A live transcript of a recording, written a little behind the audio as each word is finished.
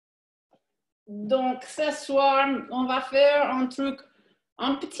Donc, ce soir, on va faire un truc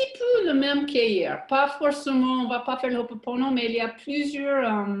un petit peu le même qu'hier. Pas forcément, on va pas faire le hopopono, mais il y a plusieurs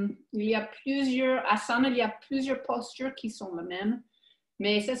asanas, il y a plusieurs postures qui sont les mêmes.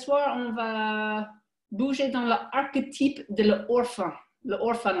 Mais ce soir, on va bouger dans l'archétype de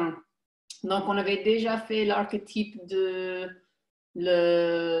l'orphelin. Donc, on avait déjà fait l'archétype de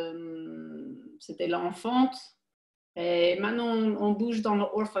c'était l'enfante. Et maintenant, on bouge dans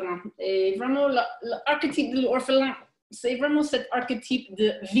l'orphelin. Et vraiment, l'archétype de l'orphelin, c'est vraiment cet archétype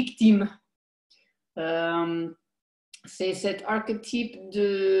de victime. C'est cet archétype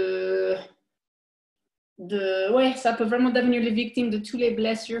ouais, ça peut vraiment devenir les victimes de toutes les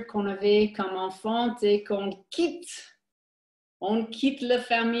blessures qu'on avait comme enfant et qu'on quitte. On quitte la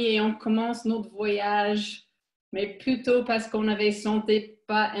famille et on commence notre voyage, mais plutôt parce qu'on avait senti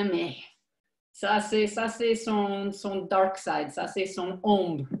pas aimé. Ça, c'est son dark side, ça, c'est son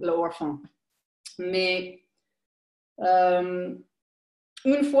ombre, l'orphan. Mais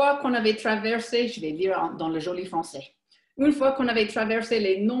une fois qu'on avait traversé, je vais dire dans le joli français, une fois qu'on avait traversé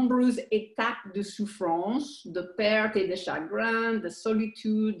les nombreuses étapes de souffrance, de perte et de chagrin, de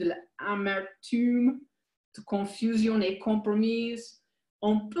solitude, de l'amertume, de confusion et compromise,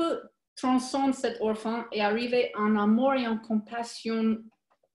 on peut transcender cet orphan et arriver en amour et en compassion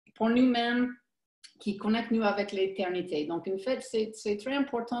pour nous-mêmes qui connecte nous avec l'éternité. Donc, en fait, c'est très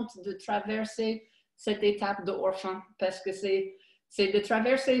important de traverser cette étape de orphan parce que c'est de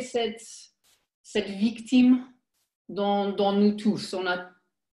traverser cette victime dans nous tous. On a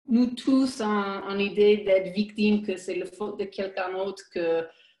nous tous une idée d'être victime, que c'est la faute de quelqu'un d'autre, que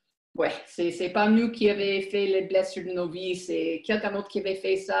ouais, c'est pas nous qui avons fait les blessures de nos vies, c'est quelqu'un d'autre qui avait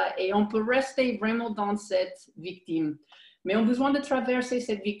fait ça et on peut rester vraiment dans cette victime. Mais on a besoin de traverser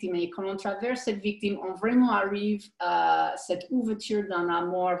cette victime et quand on traverse cette victime, on vraiment arrive à cette ouverture d'un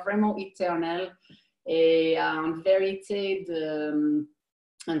amour vraiment éternel et à une vérité de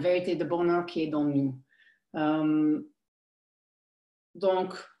bonheur qui est dans nous.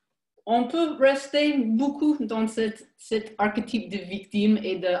 Donc, on peut rester beaucoup dans cet archétype de victime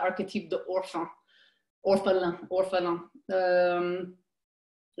et de l'archétype d'orphelin.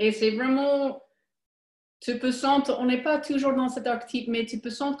 Et c'est vraiment, tu peux sentir, on n'est pas toujours dans cet archétype, mais tu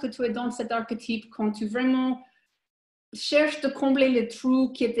peux sentir que tu es dans cet archétype quand tu vraiment cherches de combler les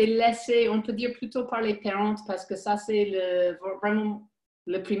trous qui étaient laissés, on peut dire plutôt par les parents, parce que ça, c'est vraiment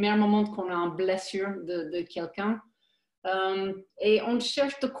le premier moment qu'on a une blessure de quelqu'un. Et on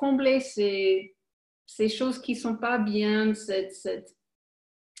cherche de combler ces choses qui ne sont pas bien, cet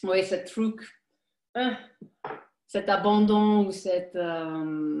truc, cet abandon ou cet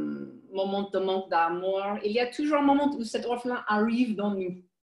moment de manque d'amour. Il y a toujours un moment où cet orphelin arrive dans nous.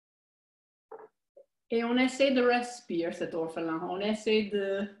 Et on essaie de respirer cet orphelin. On essaie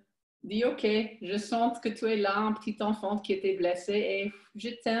de dire, OK, je sens que tu es là, un petit enfant qui était blessé et je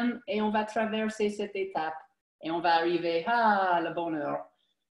t'aime et on va traverser cette étape. Et on va arriver à le bonheur,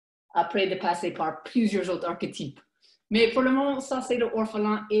 après de passer par plusieurs autres archétypes. Mais pour le moment, ça, c'est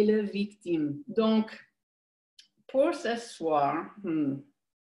l'orphelin et la victime. Donc, pour ce soir,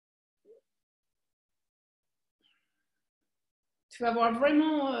 tu vas voir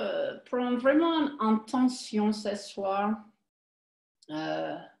vraiment, prendre vraiment une intention ce soir.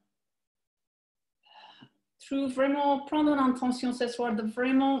 Prendre une intention ce soir de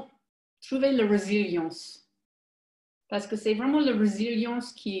vraiment trouver la résilience. Parce que c'est vraiment la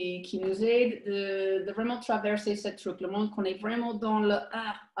résilience qui nous aide de vraiment traverser ce truc. Le monde qu'on est vraiment dans le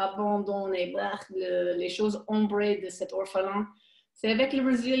abandon, les choses ombrées de cet orphelin. C'est avec la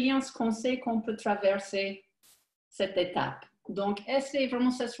résilience qu'on sait qu'on peut traverser cette étape. Donc, essayez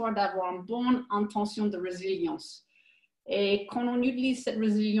vraiment ce soir d'avoir une bonne intention de résilience. Et quand on utilise cette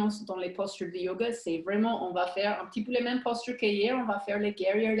résilience dans les postures de yoga, c'est vraiment, on va faire un petit peu les mêmes postures qu'hier, on va faire les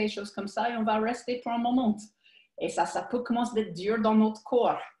guerrières, les choses comme ça, et on va rester pour un moment. Et ça peut commencer d'être dur dans notre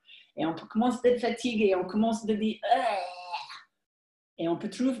corps. Et on peut commencer d'être fatigué, on commence de dire et on peut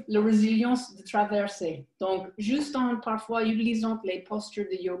trouver la résilience de traverser. Donc, juste en parfois utilisant les postures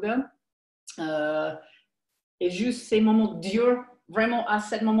de yoga et juste ces moments durs, vraiment à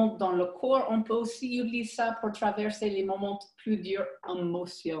ce moment dans le corps, on peut aussi utiliser ça pour traverser les moments plus durs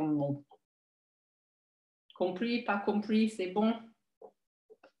émotionnellement. Compris, pas compris, c'est bon?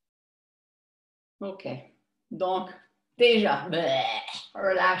 OK. Donc, déjà,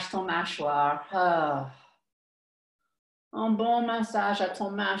 relâche ton mâchoire. Un bon massage à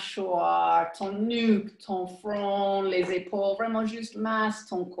ton mâchoire, ton nuque, ton front, les épaules. Vraiment juste masse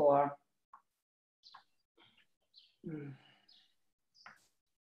ton corps.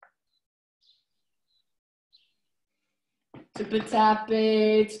 Tu peux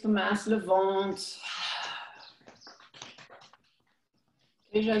taper, tu peux masser le ventre.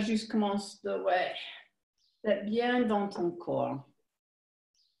 Déjà, juste commence d'être bien dans ton corps.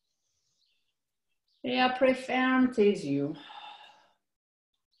 Et après, ferme tes yeux.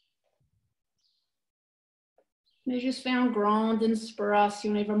 Mais juste fais une grande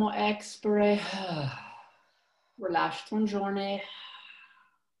inspiration et vraiment expirer. Relâche ton journée.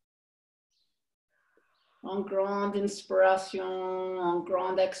 En grande inspiration, en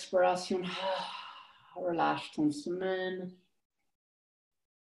grande expiration. Relâche ton semaine.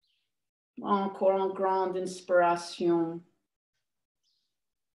 Encore en grande inspiration.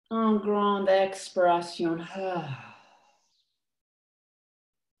 En grande expiration.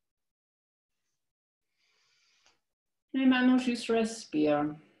 Et maintenant, juste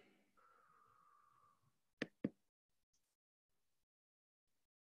respire.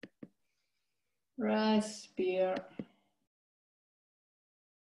 Respire.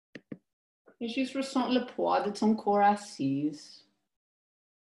 Et juste ressens le poids de ton corps assis.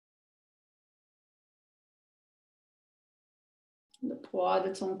 Le poids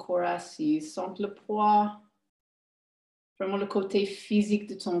de ton corps assis. Sens le poids, vraiment le côté physique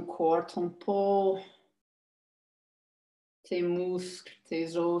de ton corps, ton peau, tes muscles,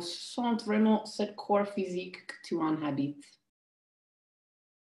 tes os. Sens vraiment ce corps physique que tu en habites.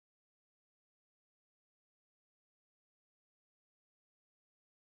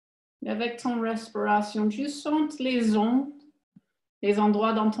 Et avec ton respiration, juste sens les ondes, les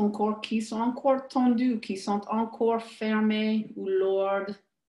endroits dans ton corps qui sont encore tendus, qui sont encore fermés ou lourds.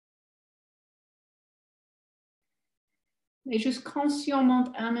 Et juste consciemment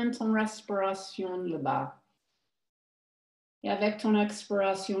amène ton respiration là-bas. Et avec ton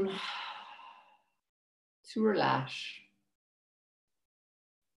expiration, tu relâches.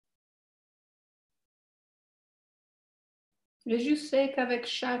 Et je sais qu'avec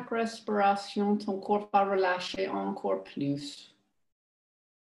chaque respiration, ton corps va relâcher encore plus.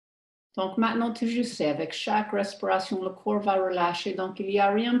 Donc maintenant, tu le sais, avec chaque respiration, le corps va relâcher. Donc il n'y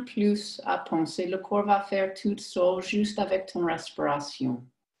a rien de plus à penser. Le corps va faire tout seul, juste avec ton respiration.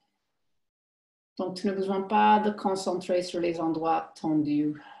 Donc tu n'as besoin pas de concentrer sur les endroits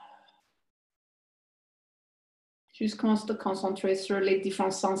tendus. Juste commence à te concentrer sur les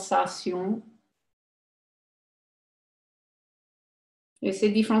différentes sensations. Et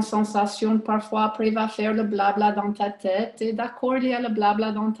ces différentes sensations, parfois, après, va faire le blabla dans ta tête. Et d'accord, il y a le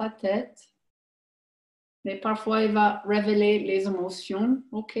blabla dans ta tête. Mais parfois, il va révéler les émotions.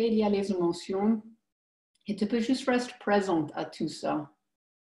 OK, il y a les émotions. Et tu peux juste rester présente à tout ça.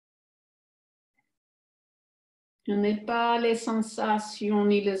 Ce n'est pas les sensations,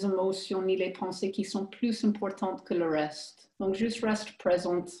 ni les émotions, ni les pensées qui sont plus importantes que le reste. Donc, juste reste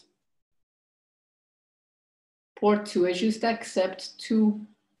présente pour tout et juste accepte tout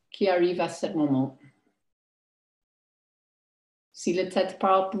qui arrive à ce moment. Si la tête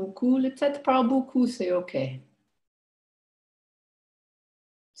parle beaucoup, c'est OK.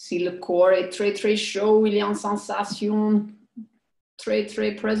 Si le corps est très, très chaud, il y a une sensation très,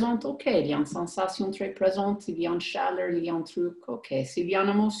 très présente, OK. Il y a une sensation très présente, il y a une chaleur, il y a un truc, OK. S'il y a une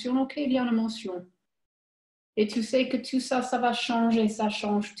émotion, OK, il y a une émotion. Et tu sais que tout ça, ça va changer, ça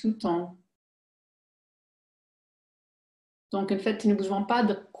change tout le temps. Donc, en fait, tu n'as besoin pas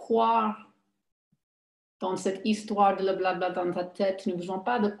de croire dans cette histoire de le blabla dans ta tête, tu n'as besoin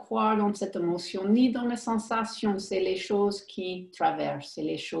pas de croire dans cette émotion, ni dans les sensations. C'est les choses qui traversent, c'est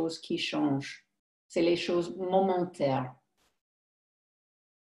les choses qui changent, c'est les choses momentaires.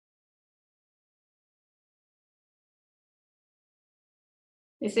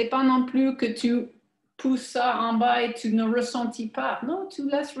 Et c'est pas non plus que tu pousses ça en bas et tu ne ressentis pas. Non, tu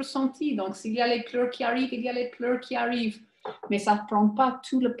laisses ressentir. Donc, s'il y a les pleurs qui arrivent, il y a les pleurs qui arrivent. Mais ça ne prend pas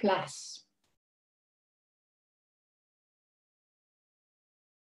toute la place.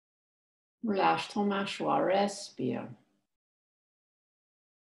 Relâche ton mâchoire, respire.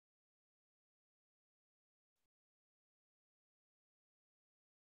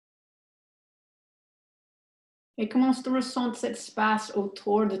 Et commence à ressentir cet espace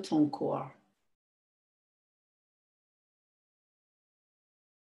autour de ton corps.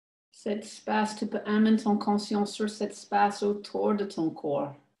 Cet espace, tu peux amener ton conscience sur cet espace autour de ton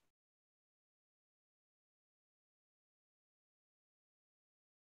corps.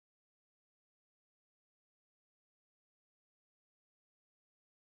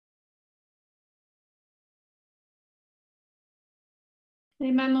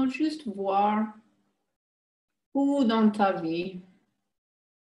 Et maintenant, juste voir où dans ta vie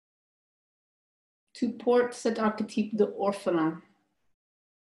tu portes cet archétype de orphelin.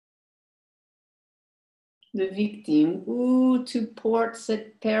 de victime, où tu portes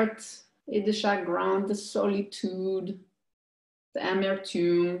cette perte et de chagrin, de solitude,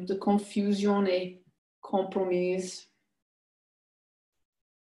 d'amertume, de confusion et compromise.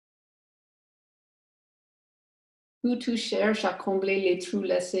 Où tu cherches à combler les trous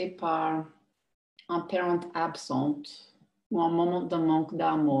laissés par un parent absent ou un moment de manque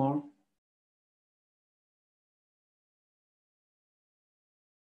d'amour.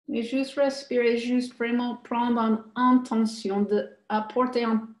 Et juste respirer, juste vraiment prendre une intention d'apporter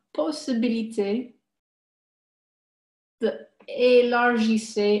une possibilité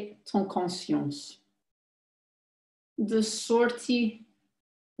d'élargir ton conscience, de sortir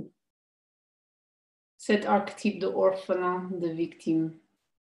cet archétype de orphelin, de victime,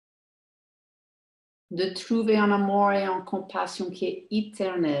 de trouver un amour et une compassion qui est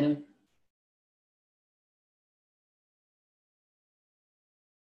éternel.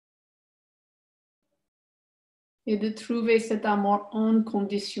 Et de trouver cet amour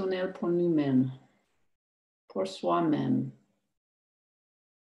inconditionnel pour nous-mêmes, pour soi-même.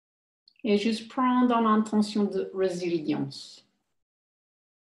 Et juste prendre l'intention de résilience.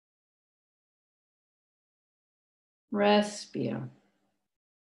 Respire.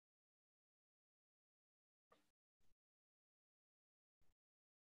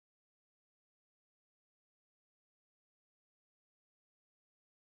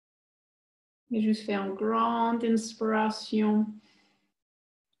 Et juste faire une grande inspiration.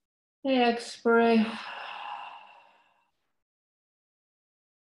 Et expirer.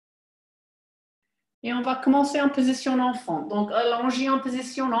 Et on va commencer en position d'enfant. Donc, allongé en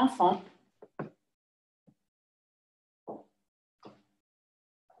position d'enfant.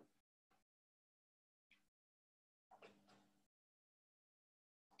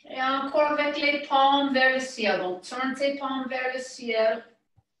 Et encore avec les palmes vers le ciel. Donc, tourne tes palmes vers le ciel.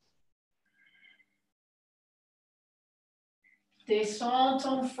 Descends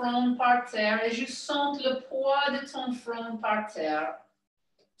ton front par terre et juste sens le poids de ton front par terre.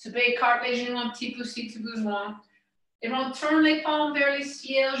 Tu peux écarter les genoux un petit peu si tu as besoin. Et on tourne les palmes vers le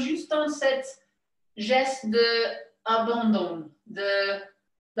ciel juste dans cette geste d'abandon,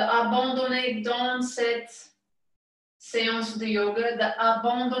 d'abandonner dans cette séance de yoga,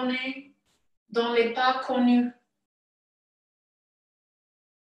 d'abandonner dans les pas connus,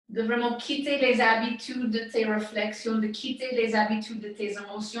 de vraiment quitter les habitudes de tes réflexions, de quitter les habitudes de tes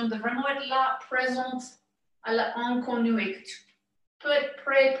émotions, de vraiment être là, présente à l'inconnu et que tu peux être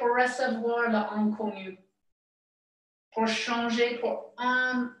prêt pour recevoir l'inconnu, pour changer, pour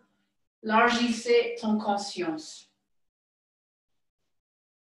élargir ton conscience.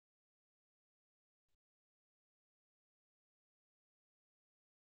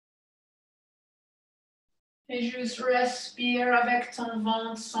 Et juste respire avec ton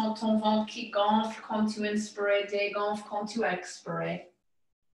ventre, sens ton ventre qui gonfle quand tu inspires, dégonfle quand tu expires.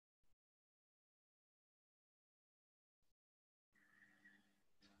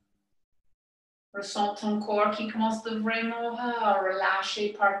 Ressens ton corps qui commence de vraiment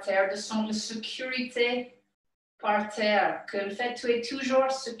relâcher par terre, de sentir la sécurité par terre, que le fait que tu es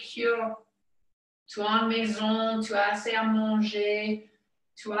toujours secure. Tu as une maison, tu as assez à manger,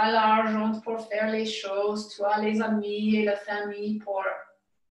 tu as l'argent pour faire les choses, tu as les amis et la famille pour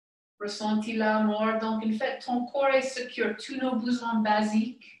ressentir l'amour. Donc, en fait, ton corps est secure. Tous nos besoins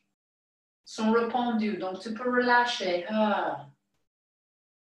basiques sont répandus. Donc, tu peux relâcher.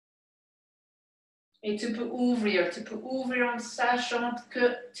 Et tu peux ouvrir en sachant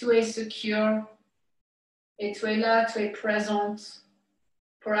que tu es secure et tu es là, tu es présente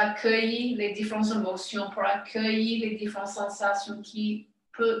pour accueillir les différentes émotions, pour accueillir les différentes sensations qui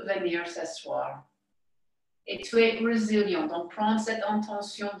peuvent venir ce soir. Et tu es résilient, donc prends cette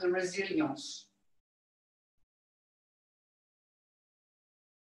intention de résilience.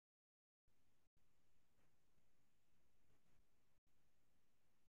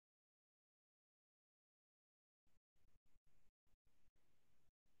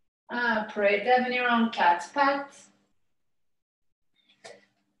 Après, devenir en quatre pattes.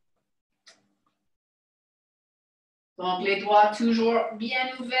 Donc, les doigts toujours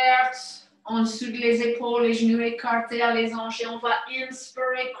bien ouverts, en dessous des épaules, les genoux écartés à les hanches. Et on va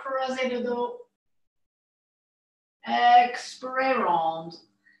inspirer, creuser le dos. Expirer, ronde.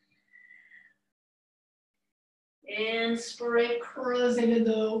 Inspirer, creuser le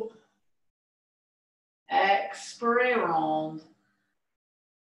dos. Expirer, ronde.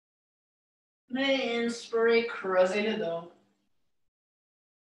 Inspirer, creuser le dos.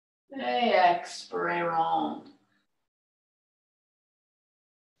 Et expirer, ronde.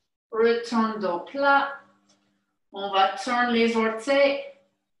 Retourne dos plat. On va tourner les orteils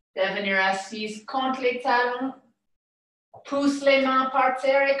Devenir assise contre les talons. Pousse les mains par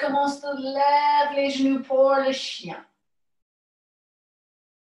terre et commence à lever les genoux pour le chien.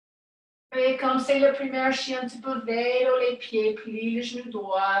 Et comme c'est le premier chien, tu peux vélo les pieds, plie le genou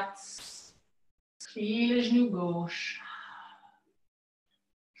droit, plie le genou gauche,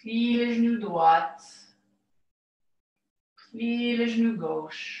 plie le genou droit, plie le genou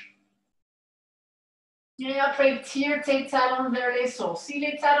gauche. Et après, tire tes talons vers les sols. Si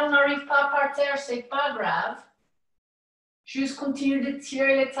les talons n'arrivent pas par terre, c'est pas grave. Juste continue de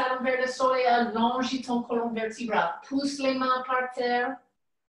tirer les talons vers le sol et allonge ton colonne vertébrale. Pousse les mains par terre.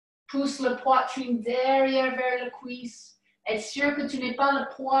 Pousse le poitrine derrière vers le cuisse. Être sûr que tu n'aies pas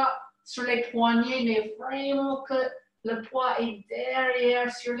le poids sur les poignets, mais vraiment que le poids est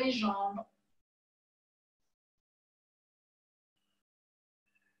derrière sur les jambes.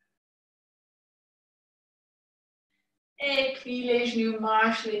 Et plie les genoux,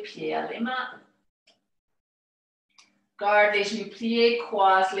 marche les pieds à les mains. Garde les genoux pliés,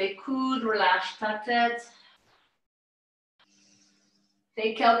 croise les coudes, relâche ta tête.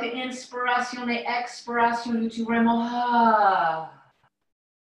 Fais quelques inspirations et expirations où tu vraiment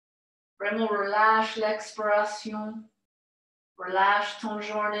relâche l'expiration. Relâche ton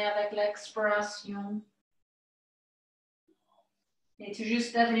journée avec l'expiration. Et tu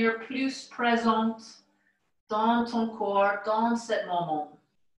juste devenir plus présente dans ton corps, dans ce moment.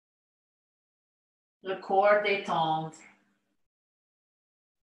 Le corps détendre.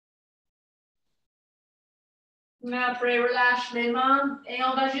 Après, relâche les mains et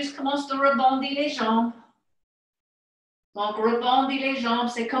on va juste commencer à rebondir les jambes. Donc, rebondir les jambes,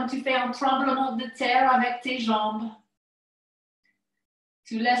 c'est comme tu fais un tremblement de terre avec tes jambes.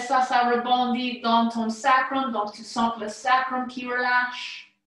 Tu laisses ça rebondir dans ton sacrum, donc tu sens le sacrum qui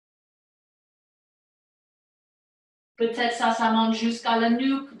relâche. Peut-être ça monte jusqu'à la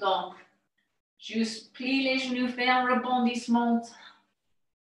nuque, donc juste plie les genoux, fais un rebondissement.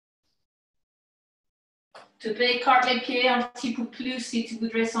 Tu peux écarter les pieds un petit peu plus si tu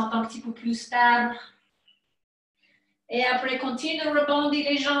voudrais sentir un petit peu plus stable. Et après, continue de rebondir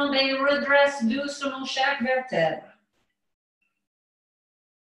les jambes et redresse doucement chaque vertèbre.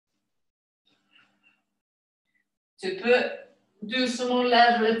 Tu peux doucement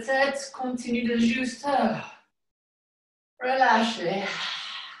lever la tête, continue de juste relâcher.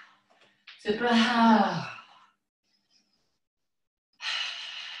 Tu peux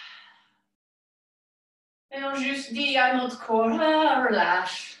et on juste dit à notre corps,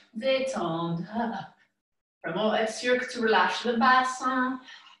 relâche, détendre. Vraiment être sûr que tu relâches le bassin,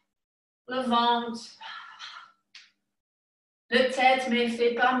 le ventre, la tête, mais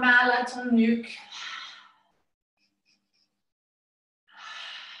fais pas mal à ton nuque.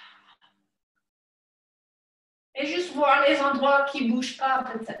 Et juste voir les endroits qui ne bougent pas,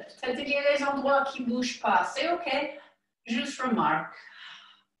 peut-être. Peut-être qu'il y a des endroits qui ne bougent pas. C'est OK. Juste remarque.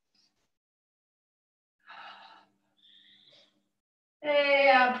 Et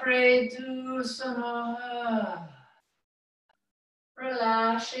après, doucement,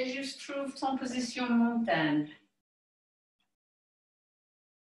 relâche et juste trouve ton position montagne.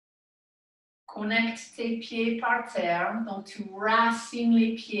 Connecte tes pieds par terre. Donc, tu racines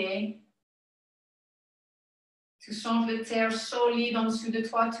les pieds. Tu sens la terre solide en dessous de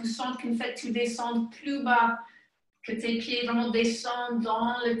toi. Tu sens qu'en fait, tu descends plus bas, que tes pieds vraiment descendent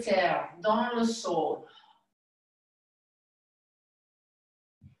dans la terre, dans le sol.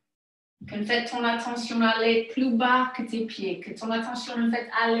 Qu'en fait, ton attention allait plus bas que tes pieds, que ton attention, en fait,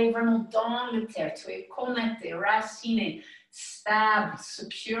 allait vraiment dans la terre. Tu es connecté, raciné, stable,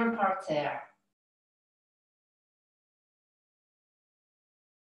 secure par terre.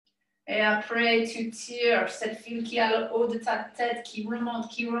 Et après, tu tires cette file qui est à le haut de ta tête, qui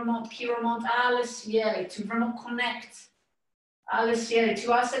remonte à le ciel. Et tu vraiment connectes à le ciel. Et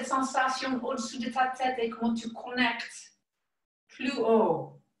tu as cette sensation au-dessus de ta tête et comment tu connectes plus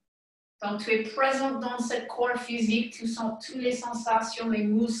haut. Donc, tu es présent dans ce corps physique, tu sens toutes les sensations, les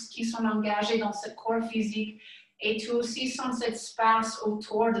muscles qui sont engagés dans ce corps physique et tu aussi sens cet espace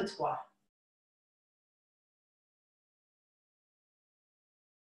autour de toi.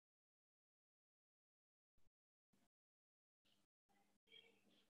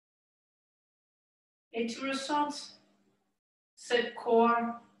 Et tu ressens ce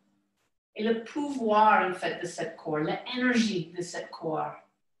corps et le pouvoir, en fait, de ce corps, l'énergie de ce corps.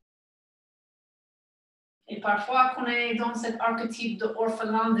 Et parfois, quand on est dans cet archétype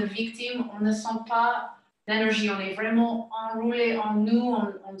d'orphelin, de victime, on ne sent pas l'énergie. On est vraiment enroulé en nous.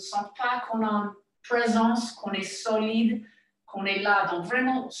 On ne sent pas qu'on a une présence, qu'on est solide, qu'on est là. Donc,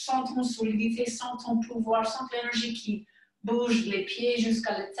 vraiment, sens ton solidité, sens ton pouvoir, sens l'énergie qui Bouge les pieds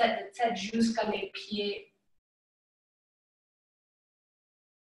jusqu'à la tête jusqu'à les pieds.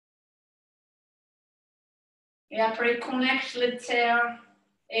 Et après, connecte la terre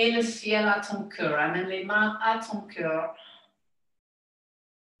et le ciel à ton cœur. Amène les mains à ton cœur.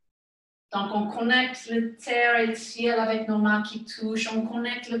 Donc, on connecte la terre et le ciel avec nos mains qui touchent. On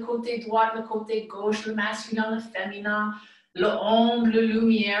connecte le côté droit, le côté gauche, le masculin, le féminin, l'ombre, la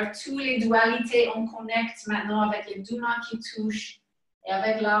lumière. Toutes les dualités, on connecte maintenant avec les deux mains qui touchent et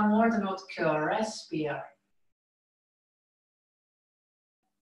avec l'amour de notre cœur. Respire.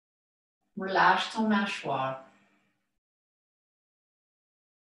 Relâche ton mâchoire.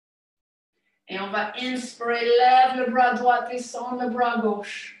 Et on va inspirer, lève le bras droit, descend le bras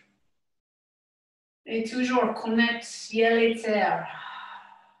gauche. Et toujours connecte ciel et terre.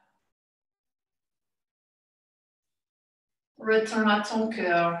 Retourne à ton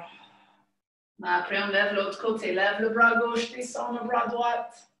cœur. Après, on lève l'autre côté. Lève le bras gauche, descend le bras droit.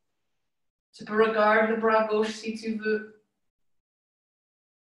 Tu peux regarder le bras gauche si tu veux.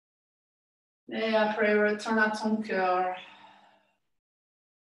 Et après, retourne à ton cœur.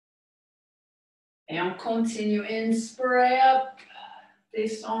 Et on continue. Inspire, up.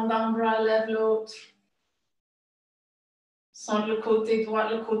 Descend d'un bras, lève l'autre. Sens le côté droit,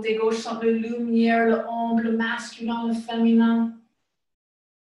 le côté gauche, sens la lumière, l'ombre, le masculin, le féminin.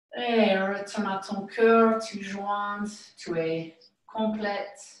 Et retourne à ton cœur, tu joins, tu es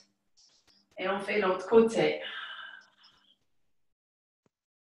complète. Et on fait l'autre côté.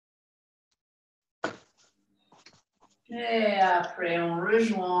 Et après, on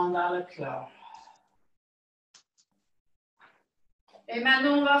rejoint dans le cœur. Et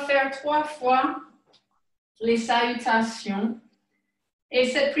maintenant, on va faire 3 fois les salutations. Et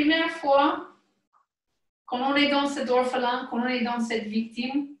cette première fois, quand on est dans cet orphelin, quand on est dans cette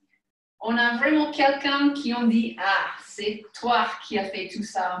victime, on a vraiment quelqu'un qui on dit, ah, c'est toi qui as fait tout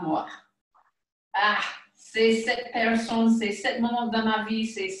ça à moi. Ah, c'est cette personne, c'est ce moment dans ma vie,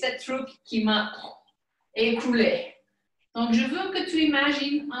 c'est ce truc qui m'a écroulé. Donc, je veux que tu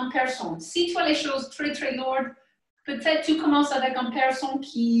imagines une personne. Si tu as les choses très, très lourdes, peut-être tu commences avec une personne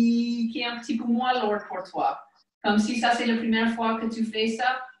qui est un petit peu moins lourde pour toi. Comme si ça, c'est la première fois que tu fais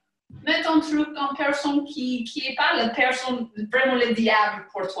ça. Mets ton truc en personne qui n'est pas la personne, vraiment le diable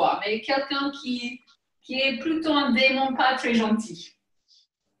pour toi, mais quelqu'un qui est plutôt un démon pas très gentil.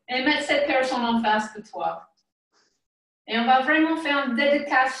 Et mets cette personne en face de toi. Et on va vraiment faire une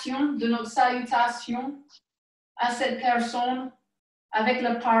dédication de notre salutation à cette personne avec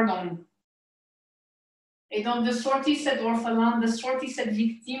le pardon. Et donc, de sortir cet orphelin, de sortir cette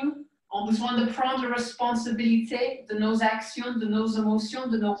victime, on a besoin de prendre la responsabilité de nos actions, de nos émotions,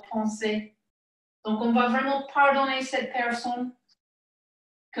 de nos pensées. Donc, on va vraiment pardonner cette personne,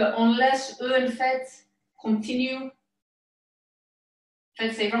 qu'on laisse eux, en fait, continue. En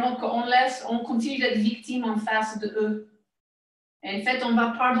fait, c'est vraiment qu'on laisse, on continue d'être victime en face de eux. Et en fait, on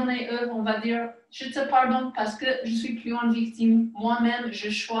va pardonner eux, on va dire, je te pardonne parce que je suis plus une victime. Moi-même, je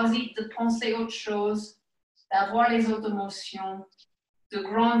choisis de penser autre chose, d'avoir les autres émotions, de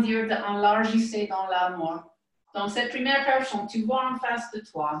grandir, d'élargir dans l'amour. Donc, cette première personne, tu vois en face de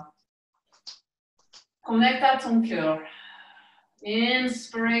toi. Connecte à ton cœur.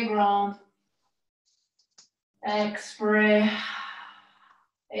 Inspire grand. Expire.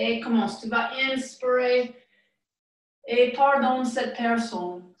 Et commence. Tu vas inspirer et pardonne cette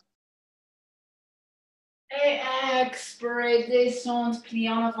personne. Et expire, descendre, plie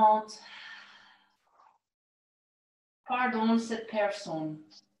en avant. Pardonne cette personne.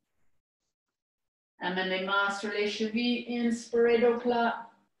 Amène les mains sur les chevilles, inspire au plat.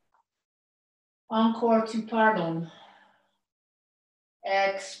 Encore, tu pardonnes.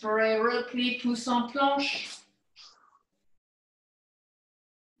 Expire, replie, pousse en planche.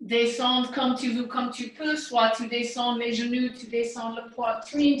 Descendre comme tu veux, comme tu peux. Soit tu descends les genoux, tu descends le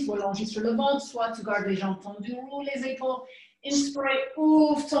poitrine, tu allonges sur le ventre, soit tu gardes les jambes tendues, roule les épaules. Inspire,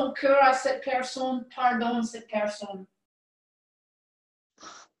 ouvre ton cœur à cette personne, pardonne cette personne.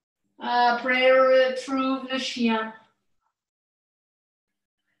 Après, retrouve le chien.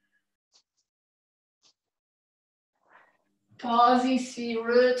 Pause ici,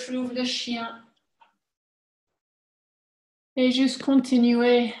 retrouve le chien. Et juste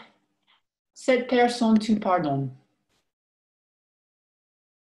continuer. Cette personne, tu pardonnes.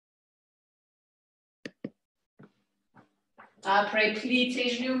 Après, plie tes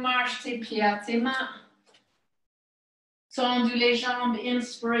genoux, marche tes pieds à tes mains. Tendu les jambes,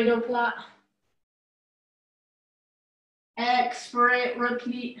 inspire au plat. Expire,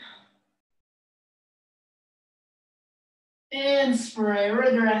 replie. Inspire,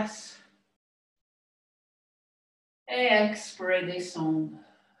 redresse. Et expirez, descendre.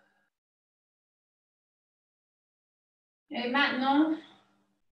 Et maintenant,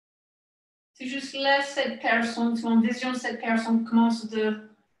 tu juste laisses cette personne, tu envisionnes cette personne commence de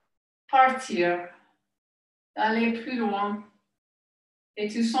partir, d'aller plus loin. Et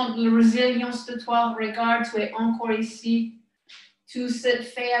tu sens la résilience de toi. Regarde, tu es encore ici. Tout ce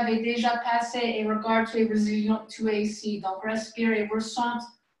fait avait déjà passé et regarde, tu es résilient, tu es ici. Donc respire et ressens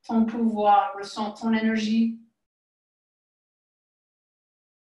ton pouvoir, ressens ton énergie.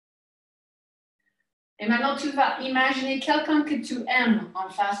 Et maintenant, tu vas imaginer quelqu'un que tu aimes en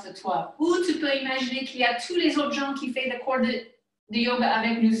face de toi. Ou tu peux imaginer qu'il y a tous les autres gens qui font le cours de yoga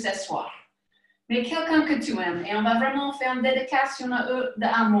avec nous ce soir. Mais quelqu'un que tu aimes. Et on va vraiment faire une dédication à eux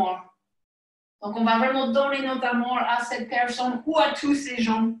d'amour. Donc, on va vraiment donner notre amour à cette personne ou à tous ces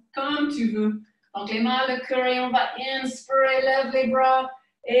gens, comme tu veux. Donc, les mains, le cœur, et on va inspirer, lève les bras,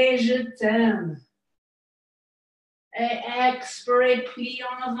 et je t'aime. Et expirer, plie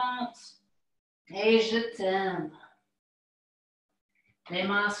en avant. Et je t'aime. Les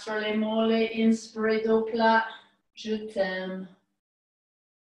mains sur les mollets, inspirez dos plat, je t'aime.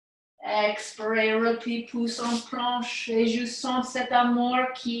 Expirez, replie, pousse en planche et je sens cet amour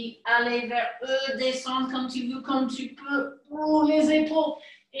qui allait vers eux, descendre comme tu veux, comme tu peux. Ouvre les épaules,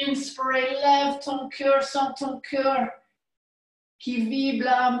 inspirez, lève ton cœur, sens ton cœur qui vibre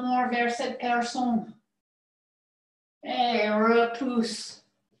l'amour vers cette personne. Et repousse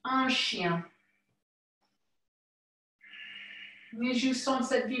un chien. Mais je sens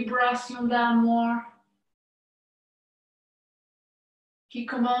cette vibration d'amour qui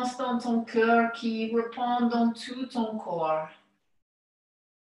commence dans ton cœur, qui répand dans tout ton corps.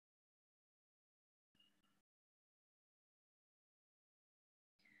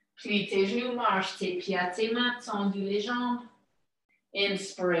 Plie tes genoux, marche tes pieds à tes mains, tendus les jambes.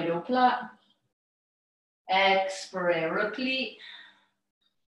 Inspirez au plat. Expirez, replie.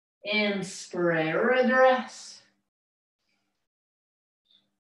 Inspirez, redresse.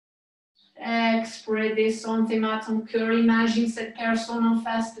 Expirez, descends tes mains à ton cœur. Imagine cette personne en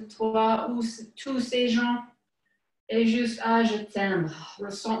face de toi ou tous ces gens. Et juste, je t'aime.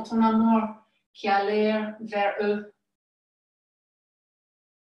 Ressens ton amour qui a l'air vers eux.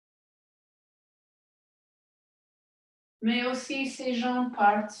 Mais aussi, ces gens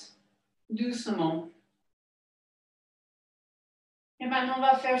partent doucement. Et maintenant, on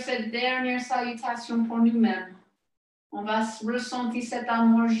va faire cette dernière salutation pour nous-mêmes. On va ressentir cet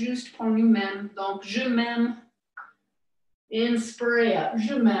amour juste pour nous-mêmes. Donc, je m'aime. Inspirez,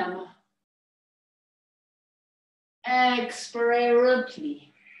 je m'aime. Expirez,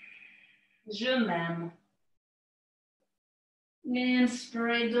 replie. Je m'aime.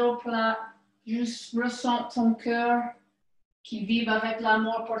 Inspirez, dos plat. Juste ressens ton cœur qui vibre avec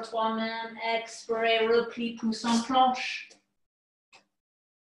l'amour pour toi-même. Expirez, replie, pousse en planche.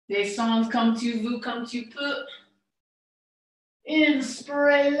 Descends comme tu veux, comme tu peux.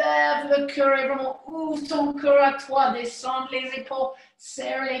 Inspirez, lève le cœur et vraiment ouvre ton cœur à toi. Descends les épaules,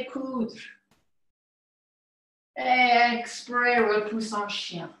 serre les coudes. Et expirez, repousse en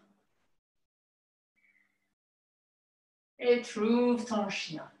chien. Et trouve ton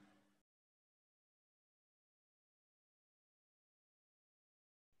chien.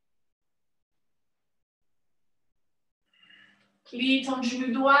 Plie ton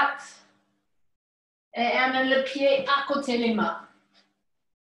genou droit et amène le pied à côté des mains.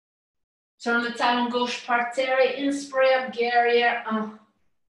 Tourne le talon gauche par terre et inspire, guerrière 1.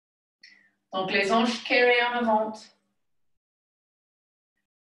 Donc les hanches carrées en avant.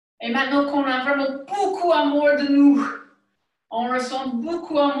 Et maintenant qu'on a vraiment beaucoup d'amour de nous, on ressent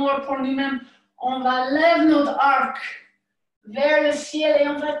beaucoup d'amour pour nous-mêmes, on va lever notre arc vers le ciel et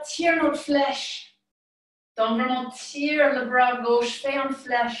on va tirer notre flèche. Donc vraiment tire le bras gauche, fais une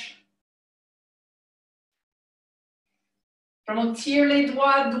flèche. Vraiment tire les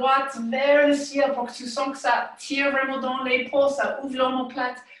doigts droites vers le ciel pour que tu sens que ça tire vraiment dans l'épaule, ça ouvre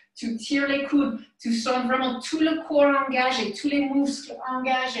l'omoplate. Tu tires les coudes, tu sens vraiment tout le corps engagé, tous les muscles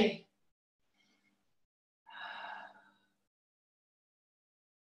engagés.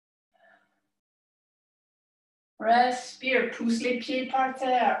 Respire, pousse les pieds par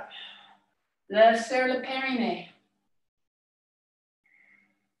terre. Lève sur le périnée.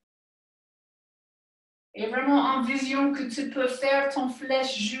 Et vraiment en vision que tu peux faire ton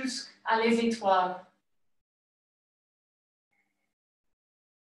flèche jusqu'à les étoiles.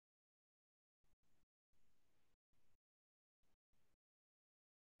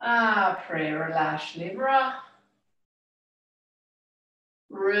 Après, relâche les bras.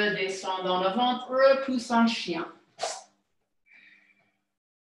 Redescends dans le ventre, repousse en chien.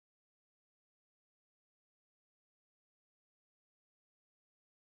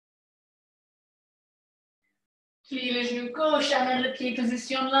 Plie le genou gauche, amène le pied,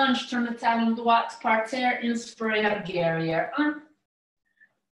 position lunge, tourne le talon droit par terre, inspire, guerrière 1.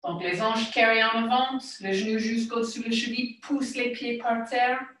 Donc les hanches carry en avant, le genou jusqu'au-dessus des chevilles, pousse les pieds par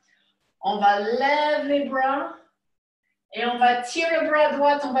terre. On va lever les bras et on va tirer le bras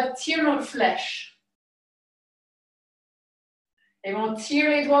droit, on va tirer notre flèche. Et on tire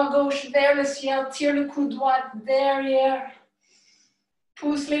les doigts gauche vers le ciel, tire le coude droit derrière.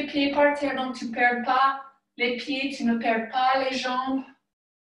 Pousse les pieds par terre, donc tu ne perds pas les pieds, tu ne perds pas les jambes.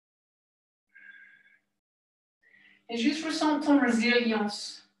 Et juste ressens ton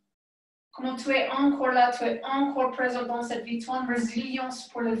résilience. Comment tu es encore là, tu es encore présent dans cette vie, ton résilience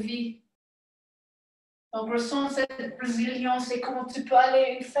pour la vie. Donc ressens cette résilience et comment tu peux aller à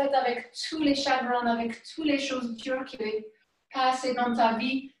une fête avec tous les chagrins, avec toutes les choses dures qui ont passé dans ta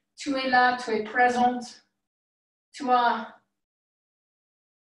vie. Tu es là, tu es présente. Tu as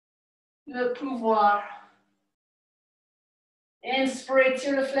le pouvoir. Inspire,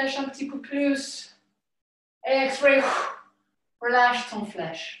 tire la flèche un petit peu plus. Expire, relâche ton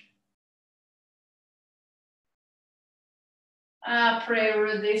flèche. Après,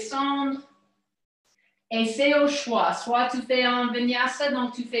 redescendre. Et c'est au choix. Soit tu fais un vinyasa,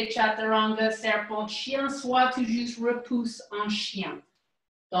 donc tu fais chaturanga, serpent, chien, soit tu juste repousses en chien.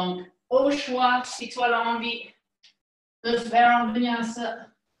 Donc, au choix, si tu as envie de faire un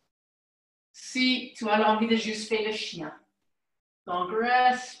vinyasa, si tu as envie de juste faire le chien. Donc,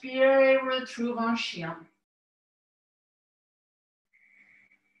 respire et retrouve en chien.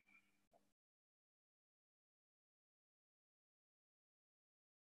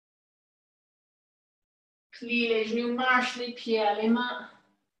 Plie les genoux, marche les pieds à les mains.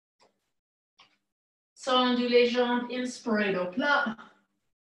 Tendez les jambes, inspirez au plat.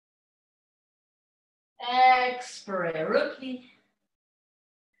 Expirez, replie.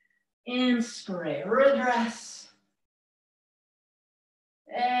 Inspirez, redresse.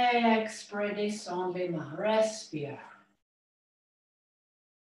 Expirez, descend les mains, respire.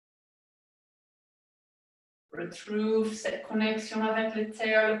 Retrouve cette connexion avec la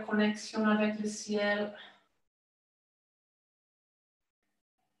terre, la connexion avec le ciel.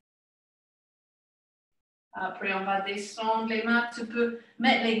 Après, on va descendre les mains. Tu peux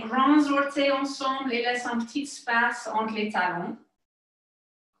mettre les grands orteils ensemble et laisser un petit espace entre les talons.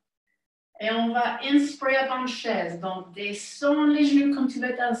 Et on va inspirer en chaise. Donc, descends les genoux comme tu vas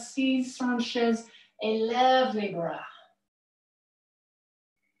être assise sur une chaise et lève les bras.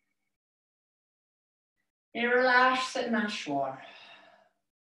 Et relâche cette mâchoire.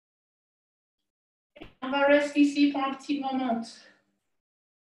 Et on va rester ici pour un petit moment.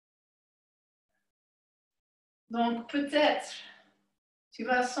 Donc, peut-être, tu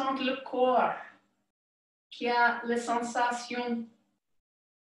vas sentir le corps qui a la sensation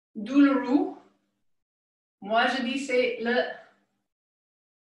douloureuse. Moi, je dis c'est la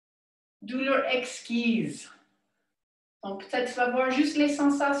douleur exquise. Donc, peut-être tu vas voir juste les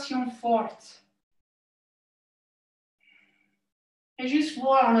sensations fortes. Et juste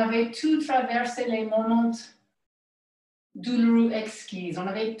voir, on avait tout traversé les moments douloureux exquis. On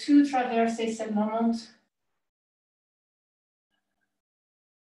avait tout traversé ces moments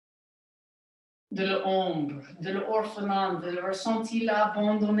de l'ombre, de l'orpheline, de le ressenti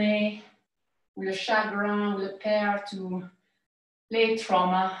abandonné, ou le chagrin, ou la perte, ou les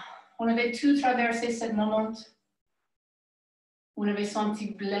traumas. On avait tout traversé ce moment où on avait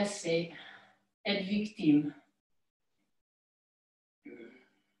senti blessé, être victime.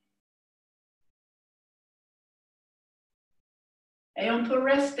 Et on peut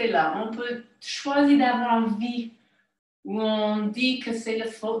rester là, on peut choisir d'avoir une vie où on dit que c'est la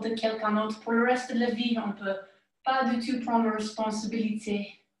faute de quelqu'un d'autre. Pour le reste de la vie, on ne peut pas du tout prendre la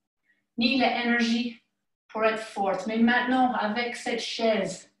responsabilité, ni l'énergie pour être forte. Mais maintenant, avec cette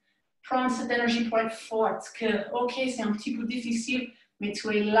chaise, prends cette énergie pour être forte, que, ok, c'est un petit peu difficile, mais tu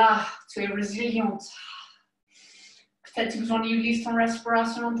es là, tu es résiliente. Peut-être que tu as besoin d'utiliser ton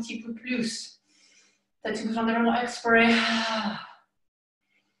respiration un petit peu plus. Peut-être que tu as besoin de vraiment expirer.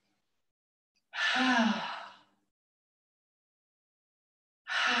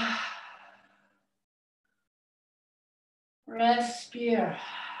 Respire.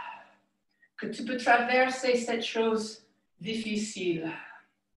 Que tu peux traverser cette chose difficile.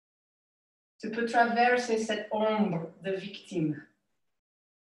 Tu peux traverser cette ombre de victime.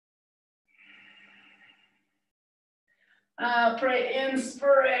 Après, inspire,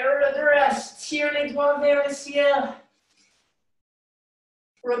 redresse, tire les doigts vers le ciel.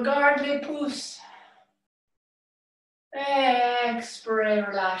 Regarde les pouces. Expire,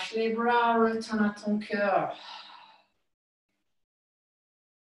 relâche les bras, retourne à ton cœur.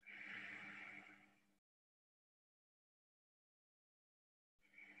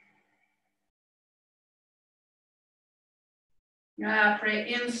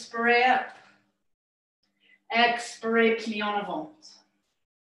 Après, inspirez. Expirez, plie en avant.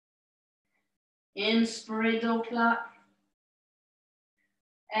 Inspirez, dos plat.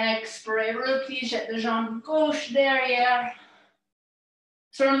 Expirez, replie, jette la jambe gauche derrière.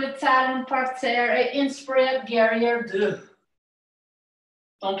 Tourne le talon par terre et inspirez, guerrière 2.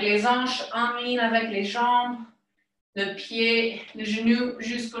 Donc, les hanches en ligne avec les jambes, le pied, le genou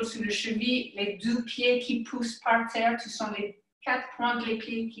jusqu'au-dessus de la cheville, les 2 pieds qui poussent par terre. Tu sens les 4 pointes des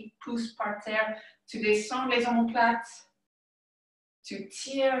pieds qui poussent par terre. Tu descends les omoplates. Tu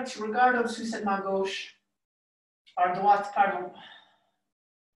tires, tu regardes au-dessus de cette main gauche. À droite, pardon.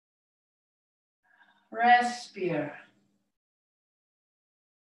 Respire.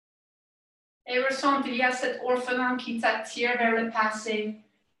 Et ressens qu'il y a cet orphelin qui t'attire vers le passé,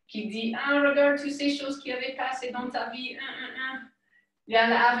 qui dit, ah, regarde toutes ces choses qui avaient passé dans ta vie. Il y a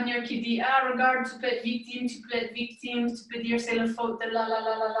l'avenir qui dit, ah, regarde, tu peux être victime, tu peux dire c'est la faute de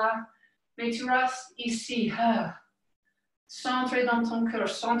la. Mais tu restes ici, centré dans ton cœur,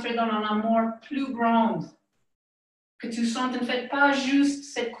 centré dans un amour plus grand. Que tu sens en fait pas juste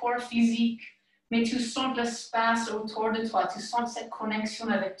ce corps physique, mais tu sens l'espace autour de toi, tu sens cette connexion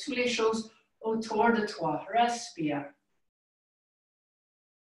avec toutes les choses autour de toi. Respire.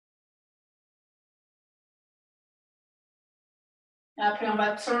 Après, on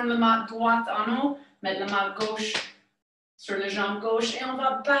va tourner la main droite en haut, mettre la main gauche sur la jambe gauche et on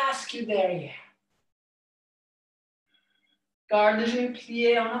va basculer derrière. Garde le genou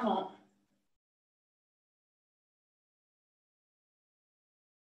plié en avant.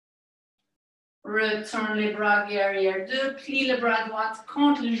 Retourne les bras guerrière 2, plie le bras droit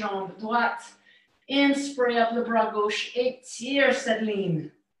contre la jambe droite. Inspire le bras gauche, étire cette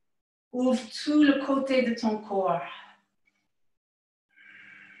ligne. Ouvre tout le côté de ton corps.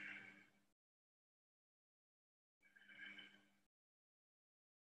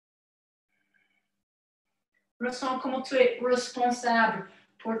 Ressens comment tu es responsable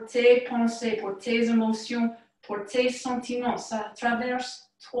pour tes pensées, pour tes émotions, pour tes sentiments. Ça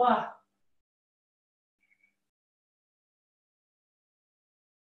traverse toi.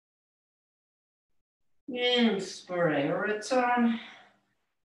 Inspire, retourne.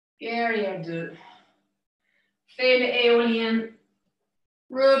 Guerrière 2. Fais l'éolienne.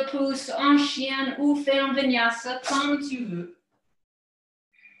 Repousse en chien ou fais un vinyasa comme tu veux.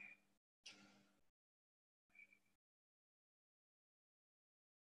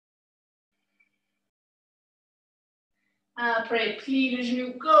 Après, plie le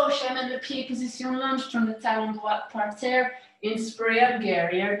genou gauche, amène le pied position lunge, tourne le talon droit par terre. Inspire,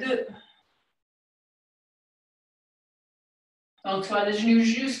 guerrière 2. Donc, tu as le genou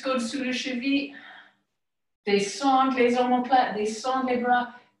jusqu'au-dessus de la cheville. Descends les omoplates, descends les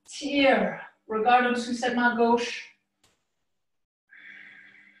bras. Tire. Regarde au-dessus de cette main gauche.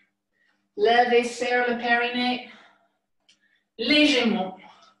 Lève et serre le périnée. Légèrement.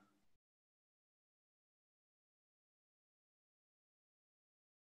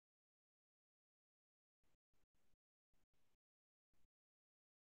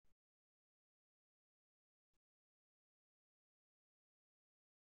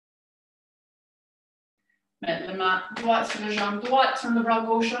 Mets la main droite sur la jambe droite, sur le bras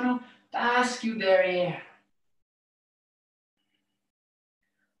gauche en haut. Bascule derrière.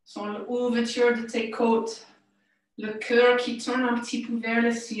 Sens l'ouverture de tes côtes. Le cœur qui tourne un petit peu vers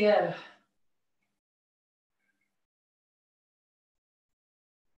le ciel.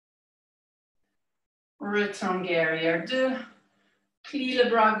 Retourne guerrière 2. Plie le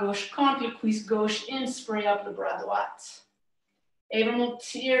bras gauche contre le cuisse gauche. Inspire up le bras droit. Et vraiment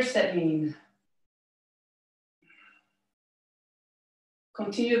tire cette ligne.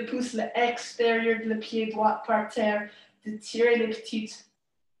 Continue de pousser l'extérieur de le pied droit par terre. De tirer les petits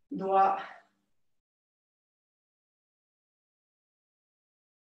doigts.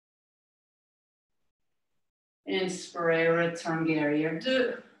 Inspire, retourne guerrière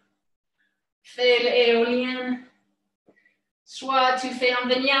 2. Fais l'éolienne. Soit tu fais un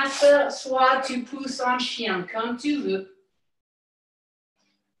vinyasa, soit tu pousses en chien, comme tu veux.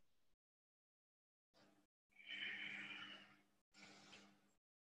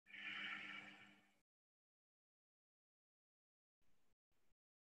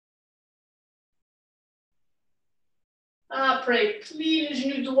 Après, plie le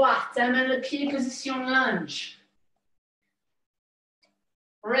genou droit, amène le pied position lunge.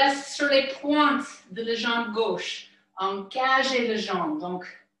 Reste sur les pointes de la jambe gauche. Engagez la jambe. Donc,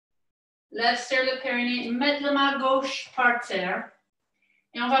 lève sur le périnée, mets la main gauche par terre.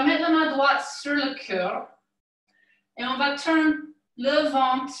 Et on va mettre la main droite sur le cœur. Et on va tourner le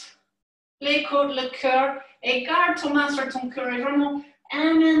ventre les côtes, le cœur, et garde ton main sur ton cœur et vraiment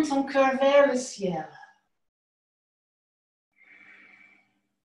amène ton cœur vers le ciel.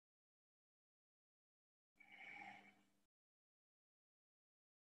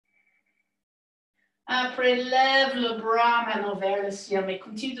 Après, lève le bras maintenant vers le ciel, mais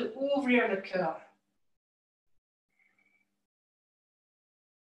continue d'ouvrir le cœur.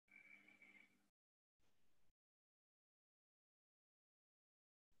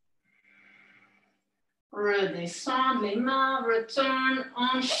 Redescends les mains, retourne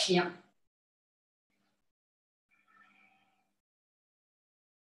en chien.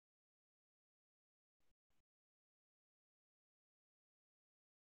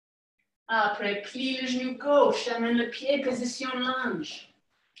 Après, plie le genou gauche, amène le pied, position lunge.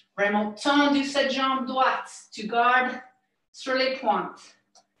 Vraiment tendu cette jambe droite. Tu gardes sur les pointes.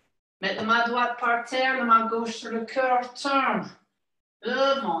 Mets la main droite par terre, la main gauche sur le cœur, tourne.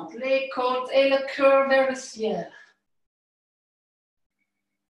 Le ventre, les côtes et le cœur vers le ciel.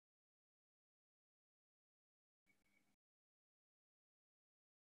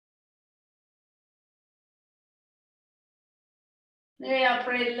 Et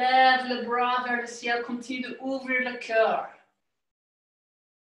après, lève le bras vers le ciel, continue d'ouvrir le cœur.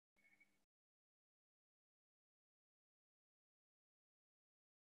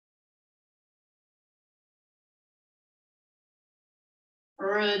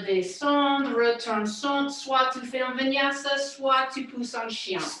 Redescendre, retourne centre, soit tu fais un vinyasa, soit tu pousses en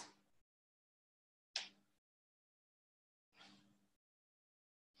chien.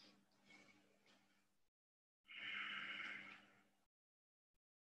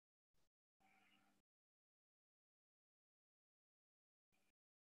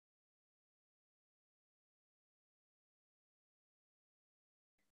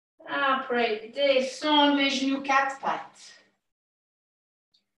 Après, descends les genoux quatre pattes.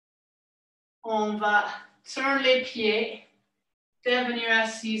 On va tourner les pieds, devenir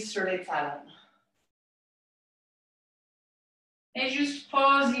assis sur les talons. Et juste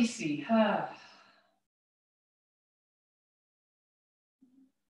pose ici.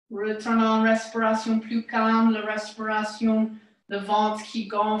 Retourne en respiration plus calme, la respiration, le ventre qui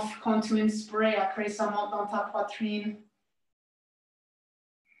gonfle quand tu inspires, après ça monte dans ta poitrine.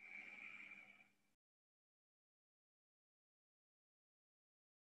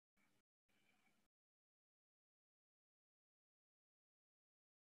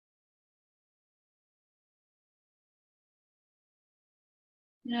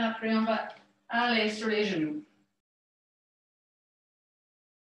 Et après, on va aller sur les genoux.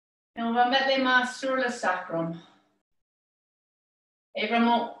 Et on va mettre les mains sur le sacrum. Et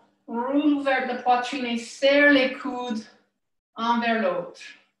vraiment, roule vers la poitrine et serre les coudes un vers l'autre.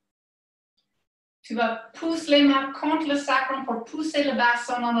 Tu vas pousser les mains contre le sacrum pour pousser le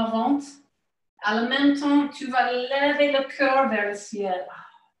bassin en avant. À le même temps, tu vas lever le cœur vers le ciel.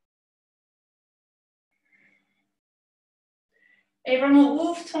 Et vraiment,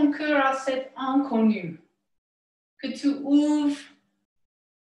 ouvre ton cœur à cet inconnu. Que tu ouvres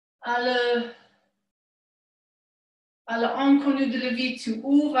à l'inconnu de la vie. Tu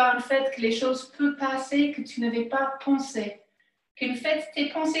ouvres à un fait que les choses peuvent passer que tu n'avais pas pensé. Qu'en fait, tes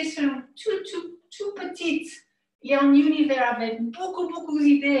pensées sont tout petites. Il y a un univers avec beaucoup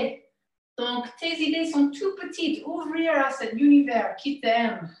d'idées. Donc, tes idées sont tout petites. Ouvrir à cet univers qui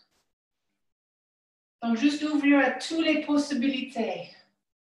t'aime. Donc, juste ouvrir à toutes les possibilités.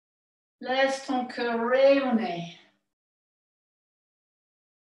 Laisse ton cœur rayonner.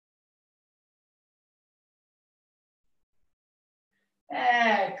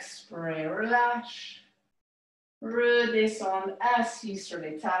 Expire, relâche. Redescendre assis sur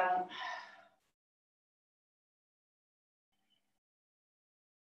les talons.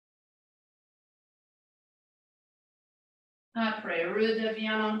 Après,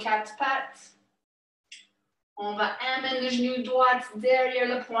 redeviens en quatre pattes. On va amener le genou droit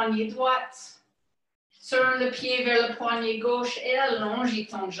derrière le poignet droit. Tourne le pied vers le poignet gauche et allonge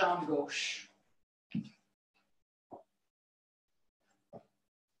ton jambe gauche.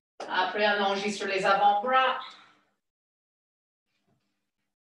 Après, allonge sur les avant-bras.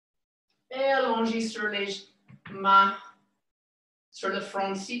 Et allonge sur les mains, sur le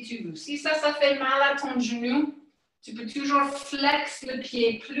front si tu veux. Si ça fait mal à ton genou, tu peux toujours flex le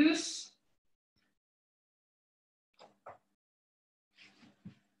pied plus.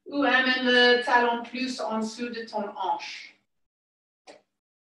 Ou amène le talon plus en dessous de ton hanche.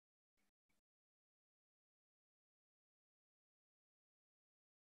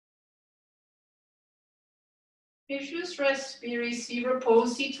 Et juste respire ici,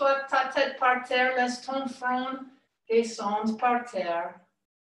 repose. Si toi, ta tête par terre, laisse ton front descendre par terre.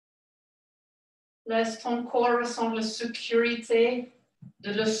 Laisse ton corps ressentir la sécurité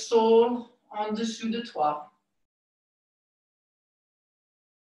de le sol en dessous de toi.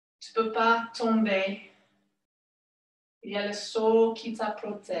 Tu ne peux pas tomber. Il y a le sol qui te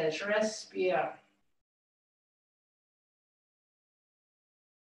protège. Respire.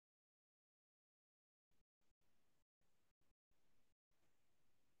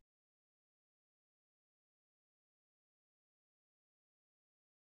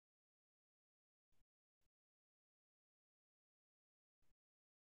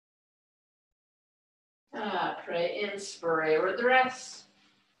 Après, inspirez, redresse.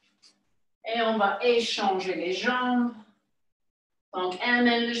 Et on va échanger les jambes. Donc,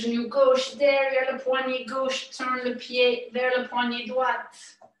 amène le genou gauche derrière le poignet gauche. Tourne le pied vers le poignet droit.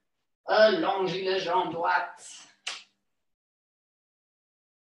 Allongez la jambe droite.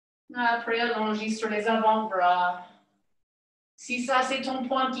 Après, allongez sur les avant-bras. Si ça, c'est ton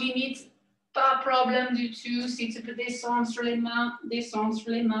point de limite, pas de problème du tout. Si tu peux descendre sur les mains, descendre sur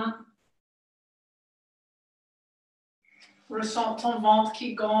les mains. Ressens ton ventre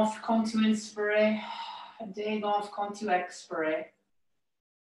qui gonfle quand tu inspires, dégonfle quand tu expires.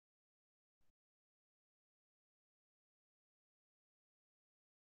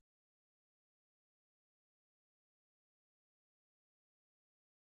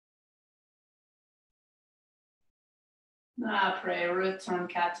 Après, retourne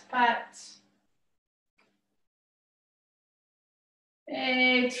quatre pattes.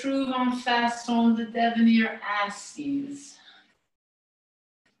 Et trouve une façon de devenir assise.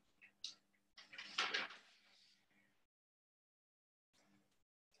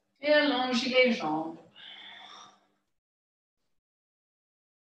 Et allonge les jambes.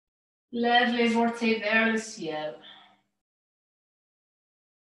 Lève les orteils vers le ciel.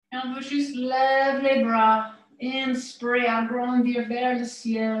 Et on veut juste lever les bras. Inspire, agrandir vers le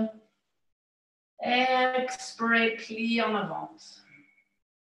ciel. Expire, plie en avant.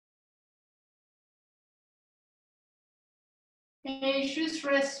 Et juste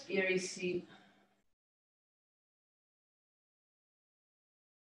respire ici.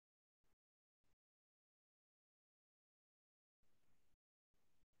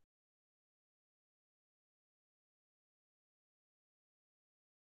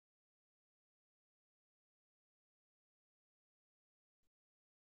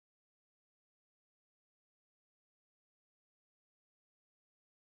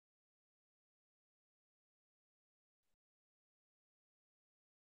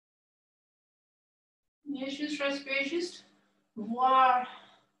 Et juste respirer, juste voir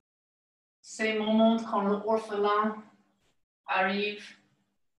ces moments quand l'orphelin arrive.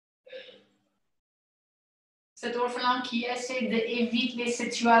 Cet orphelin qui essaie d'éviter les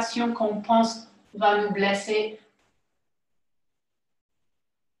situations qu'on pense va nous blesser.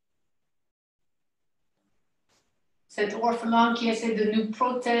 Cet orphelin qui essaie de nous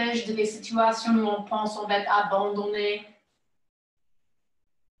protéger des situations où on pense qu'on va être abandonné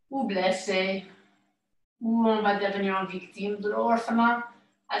ou blessé, ou on va devenir une victime de l'orphelin.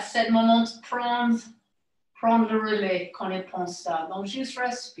 À ce moment, prendre le relais quand il pense ça. Donc, juste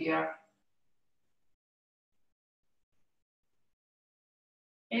respire.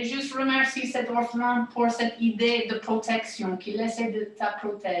 Et juste remercie cet orphelin pour cette idée de protection qu'il essaie de te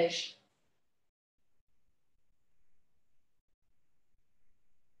protéger.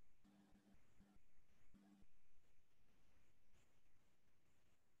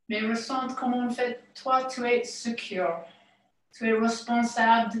 Mais ressente comment en fait, toi, tu es secure. Tu es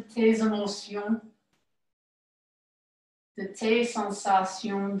responsable de tes émotions, de tes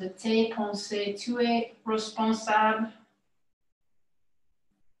sensations, de tes pensées. Tu es responsable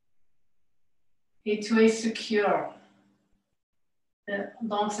et tu es secure.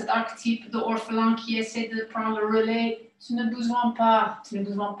 Donc, cet archétype d'orphelin qui essaie de prendre le relais, tu ne besoin pas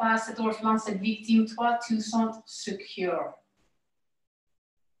cet orphelin, cette victime. Toi, tu te sens secure.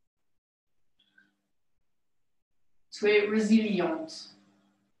 Tu es résiliente.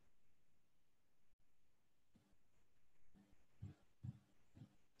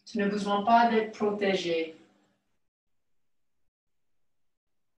 Tu n'as besoin pas d'être protégé.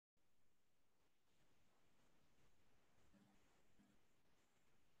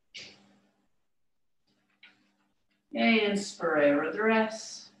 Et inspire,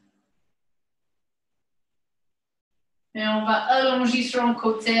 redresse. Et on va allonger sur un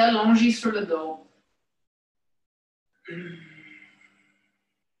côté, allonger sur le dos.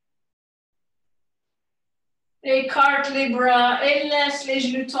 Écarte les bras et laisse les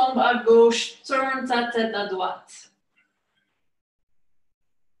genoux tomber à gauche. Tourne ta tête à droite.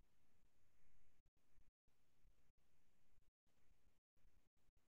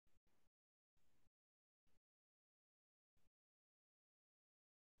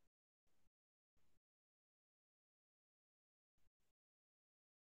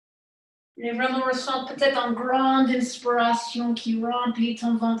 Et vraiment ressens peut-être une grande inspiration qui remplit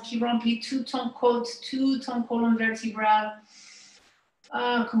ton ventre, qui remplit tout ton côte, tout ton colonne vertébrale.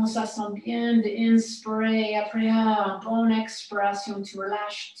 Ah, comment ça sent bien d'inspirer. Après, une bonne expiration, tu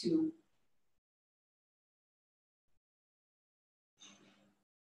relâches tout.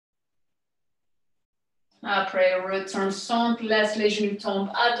 Après, retourne centre, laisse les genoux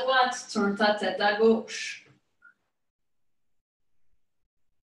tomber à droite, tourne ta tête à gauche.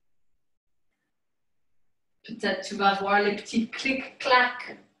 Peut-être tu vas voir les petits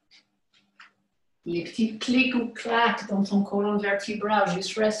clics-clacs. Les petits clics ou clacs dans ton colonne vertébrale.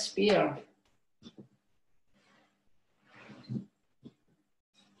 Juste respire.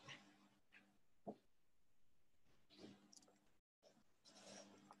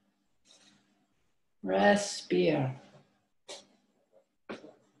 Respire.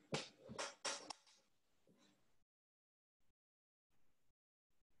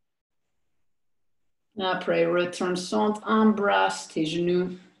 Après, retourne centre, embrasse tes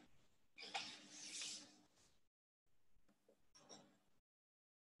genoux.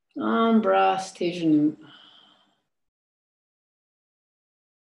 Embrasse tes genoux.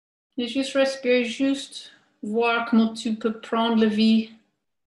 Et juste respire, juste voir comment tu peux prendre la vie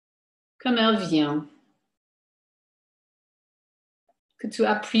comme elle vient. Que tu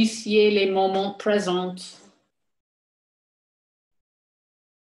apprécies les moments présents.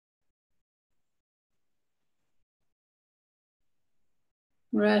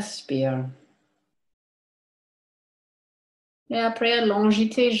 Respire. Et après, allonge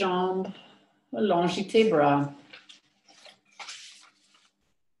tes jambes, allonge tes bras.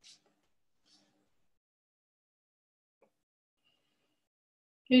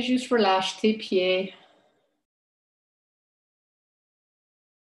 Et juste relâche tes pieds.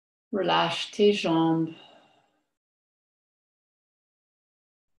 Relâche tes jambes.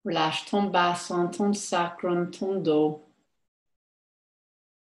 Relâche ton bassin, ton sacrum, ton dos.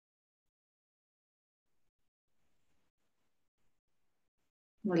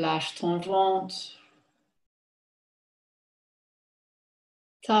 Relâche ton ventre,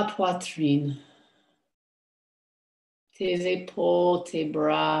 ta poitrine, tes épaules, tes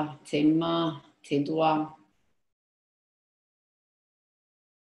bras, tes mains, tes doigts.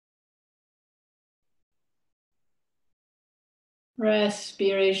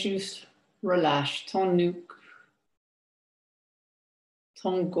 Respire et juste relâche ton nuque,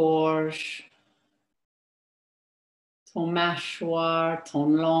 ton gorge, ton mâchoire, ton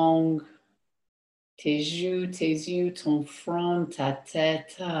langue, tes yeux, ton front, ta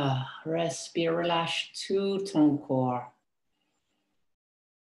tête. Ah, respire, relâche tout ton corps.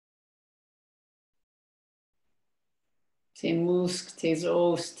 Tes muscles, tes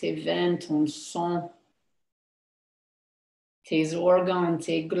os, tes veines, ton sang, tes organes,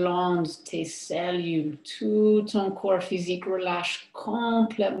 tes glandes, tes cellules, tout ton corps physique relâche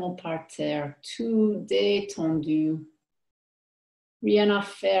complètement par terre, tout détendu. Rien à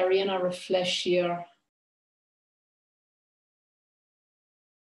faire, rien à réfléchir.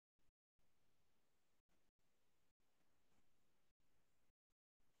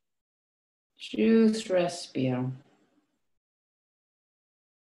 Juste respire.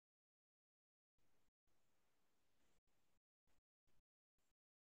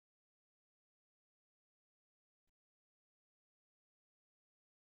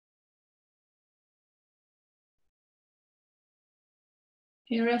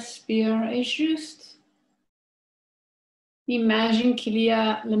 Et respire et juste imagine qu'il y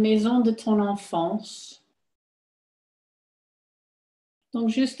a la maison de ton enfance. Donc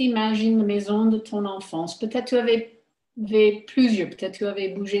juste imagine la maison de ton enfance. Peut-être tu avais plusieurs, peut-être tu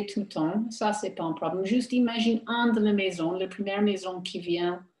avais bougé tout le temps. Ça, c'est pas un problème. Juste imagine un de la maison, la première maison qui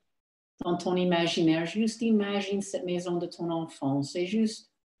vient dans ton imaginaire. Juste imagine cette maison de ton enfance. Et juste,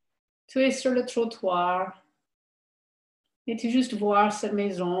 tu es sur le trottoir. Et tu juste voir cette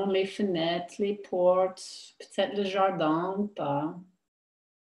maison, les fenêtres, les portes, peut-être le jardin ou pas.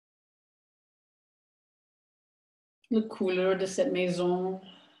 La couleur de cette maison.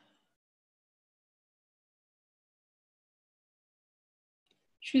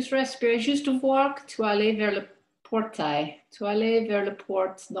 Juste respirer, juste voir que tu allais vers le portail, tu allais vers la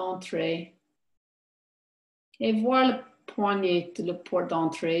porte d'entrée. Et voir le poignet de la porte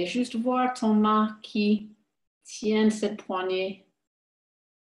d'entrée, juste voir ton main qui tient cette poignée.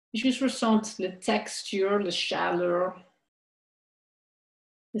 Juste ressens la texture, la chaleur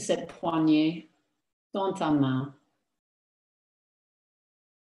de cette poignée dans ta main.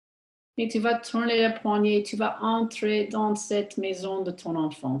 Et tu vas tourner la poignée, tu vas entrer dans cette maison de ton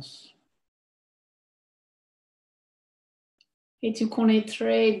enfance. Et tu connais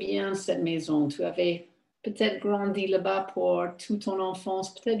très bien cette maison. Tu avais peut-être grandi là-bas pour toute ton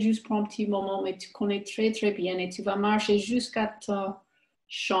enfance, peut-être juste pour un petit moment, mais tu connais très, très bien et tu vas marcher jusqu'à ta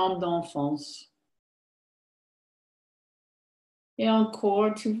chambre d'enfance. Et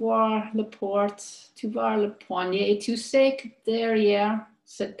encore, tu vois la porte, tu vois le poignet et tu sais que derrière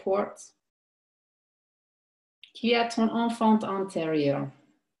cette porte, qu'il y a ton enfant intérieur.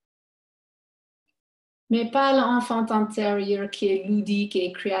 Mais pas l'enfant intérieur qui est ludique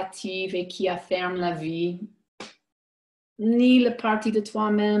et créatif et qui affirme la vie, ni la partie de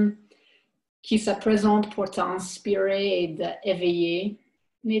toi-même qui se présente pour t'inspirer et d'éveiller.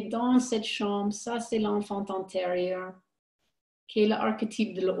 Mais dans cette chambre, ça c'est l'enfant intérieur, qui est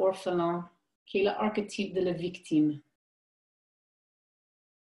l'archétype de l'orphelin, qui est l'archétype de la victime.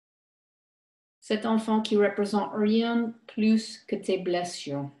 Cet enfant qui représente rien plus que tes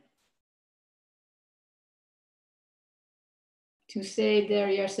blessures. Tu sais,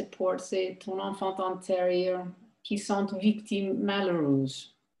 derrière cette porte, c'est ton enfant intérieur qui sont victime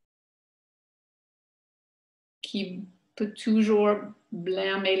malheureuse, qui peut toujours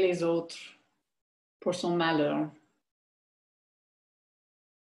blâmer les autres pour son malheur.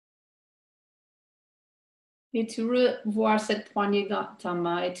 Et tu vas voir cette poignée dans ta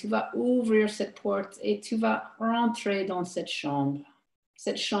main et tu vas ouvrir cette porte et tu vas rentrer dans cette chambre.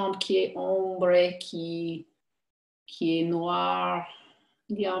 Cette chambre qui est ombrée, qui est noire.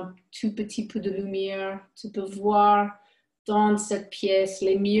 Il y a un tout petit peu de lumière. Tu peux voir dans cette pièce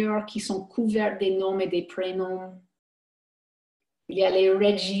les murs qui sont couverts des noms et des prénoms. Il y a les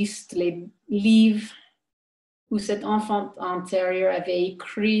registres, les livres où cet enfant intérieur avait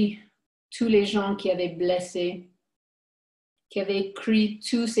écrit tous les gens qui avaient blessé, qui avait écrit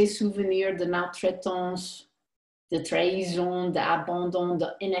tous ses souvenirs de maltraitance, de trahison, d'abandon,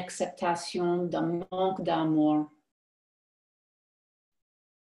 d'inacceptation, de manque d'amour.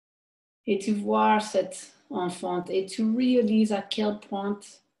 Et tu vois cet enfant et tu réalises à quel point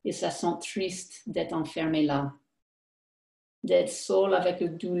il se sent triste d'être enfermé là, d'être seul avec la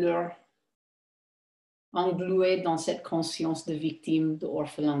douleur, englué dans cette conscience de victime,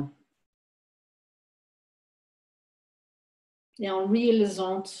 d'orphelin. Et en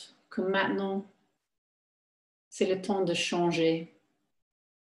réalisant que maintenant, c'est le temps de changer,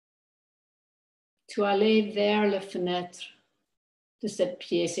 tu allais vers la fenêtre de cette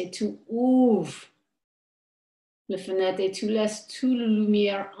pièce et tu ouvres la fenêtre et tu laisses toute la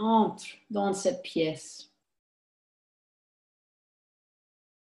lumière entrer dans cette pièce.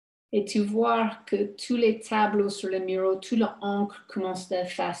 Et tu vois que tous les tableaux sur le mur, toute l'encre commence à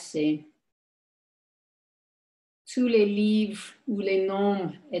effacer. Tous les livres où les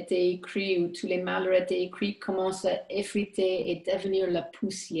noms étaient écrits, où tous les malheurs étaient écrits, commencent à effriter et devenir la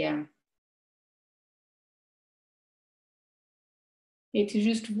poussière. Et tu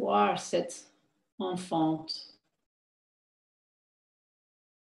juste vois cette enfant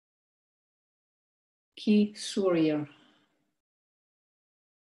qui sourit.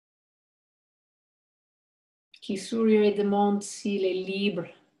 Qui sourit et demande s'il est libre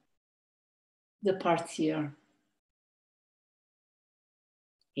de partir.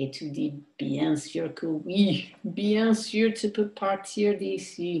 Et tu dis, bien sûr que oui, bien sûr tu peux partir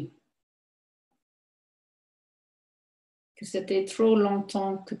d'ici. Que c'était trop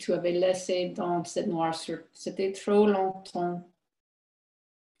longtemps que tu avais laissé dans cette noirceur. C'était trop longtemps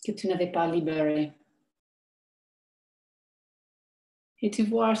que tu n'avais pas libéré. Et tu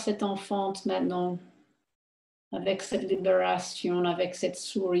vois cette enfant maintenant, avec cette libération, avec cette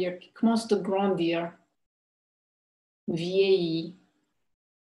sourire qui commence de grandir, vieillir.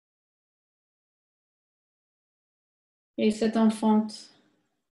 Et cet enfant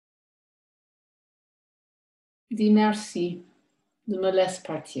dit merci de me laisser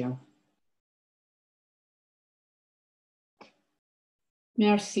partir.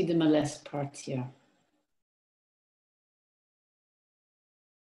 Merci de me laisser partir.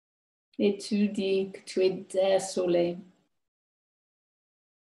 Et tu dis que tu es désolé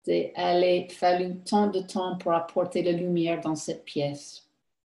d'aller fallu tant de temps pour apporter la lumière dans cette pièce.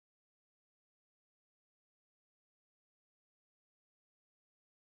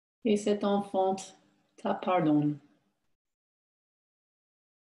 Et cet enfant te pardonne.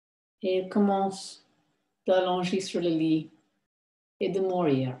 Et il commence d'allonger sur le lit et de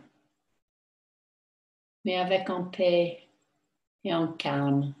mourir. Mais avec un paix et un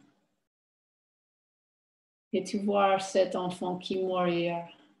calme. Et tu vois cet enfant qui mourir.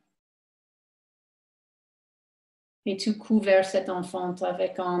 Et tu couvres cet enfant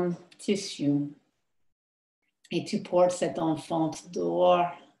avec un tissu. Et tu portes cet enfant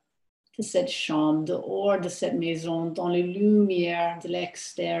dehors de cette chambre, dehors de cette maison, dans les lumières de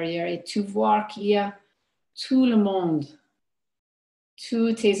l'extérieur, et tu vois qu'il y a tout le monde,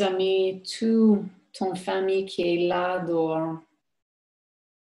 tous tes amis, toute ton famille qui est là dehors,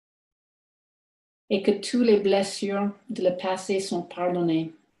 et que toutes les blessures de le passé sont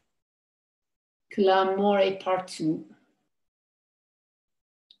pardonnées, que l'amour est partout.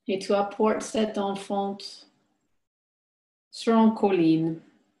 Et tu apportes cet enfant sur une colline.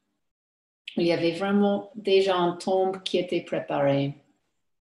 Il y avait vraiment déjà une tombe qui était préparée.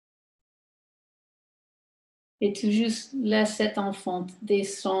 Et tu juste laisses cet enfant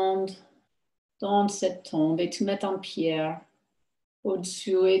descendre dans cette tombe et tu mets en pierre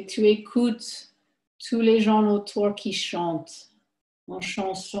au-dessus et tu écoutes tous les gens autour qui chantent en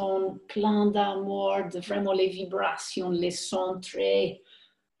chanson plein d'amour, de vraiment les vibrations, les sons très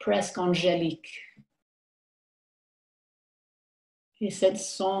presque angéliques. Et cette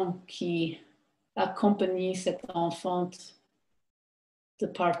son qui accompagne cet enfant de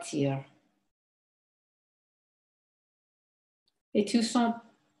partir. Et tu sens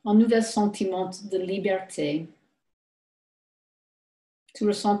un nouvel sentiment de liberté. Tu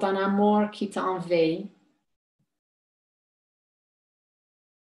ressens un amour qui t'envahit.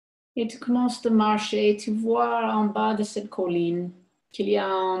 Et tu commences de marcher et tu vois en bas de cette colline qu'il y a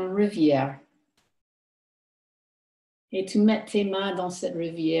une rivière. Et tu mets tes mains dans cette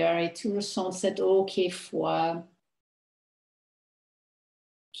rivière et tu ressens cette eau qui est froide,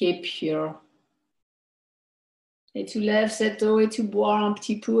 qui est pure. Et tu lèves cette eau et tu bois un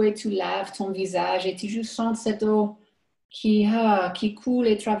petit peu et tu laves ton visage et tu juste sens cette eau qui coule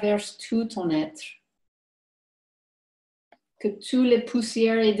et traverse tout ton être. Que toutes les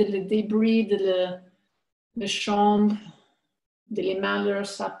poussières et les débris de la chambre, de les malheurs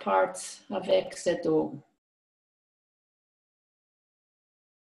s'appartent avec cette eau.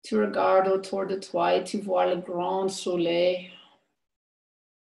 Tu regardes autour de toi et tu vois le grand soleil.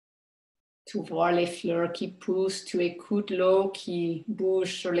 Tu vois les fleurs qui poussent, tu écoutes l'eau qui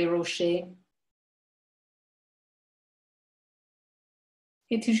bouge sur les rochers.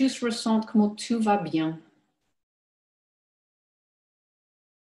 Et tu juste ressens comment tout va bien.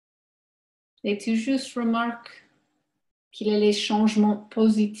 Et tu juste remarques qu'il y a les changements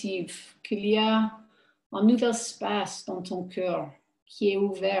positifs, qu'il y a un nouvel espace dans ton cœur qui est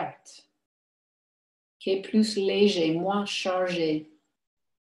ouvert, qui est plus léger, moins chargé,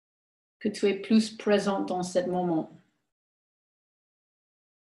 que tu es plus présent dans ce moment.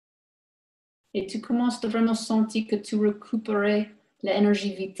 Et tu commences de vraiment sentir que tu récupères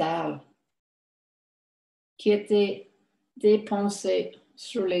l'énergie vitale qui était dépensée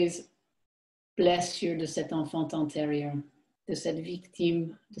sur les blessures de cet enfant antérieur, de cette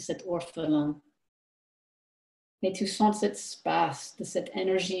victime, de cet orphelin. Et tu sens cet espace, de cette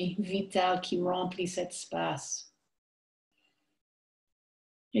énergie vitale qui remplit cet espace.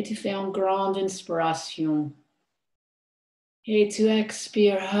 Et tu fais une grande inspiration. Et tu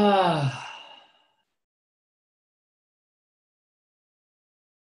expires.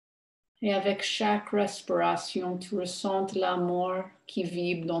 Et avec chaque respiration, tu ressens l'amour qui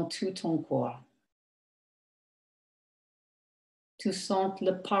vibre dans tout ton corps. Tu sens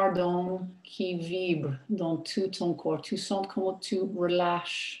le pardon qui vibre dans tout ton corps. Tu sens comment tu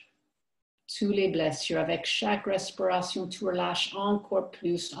relâches toutes les blessures. Avec chaque respiration, tu relâches encore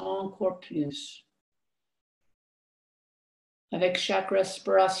plus, encore plus. Avec chaque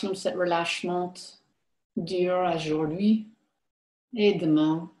respiration, ce relâchement dure aujourd'hui et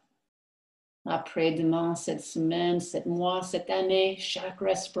demain. Après-demain, cette semaine, cette mois, cette année, chaque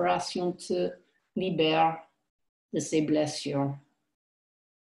respiration te libère de ces blessures.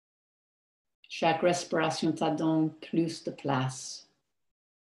 Chaque respiration te donne plus de place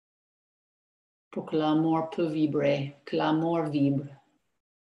pour que l'amour peut vibrer, que l'amour vibre.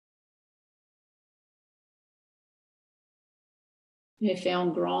 Et fais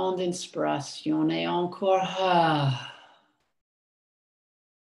une grande inspiration et encore.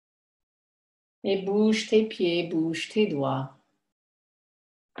 Et bouge tes pieds, bouge tes doigts.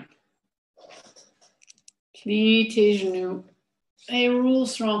 Plie tes genoux et roule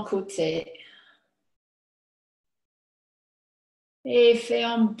sur un côté. Et fais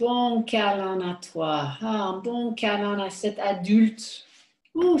un bon câlin à toi, un bon câlin à cet adulte.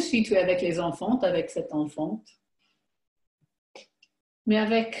 Ou si tu es avec les enfants, avec cet enfant. Mais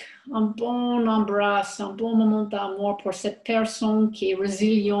avec un bon embrasse, un bon moment d'amour pour cette personne qui est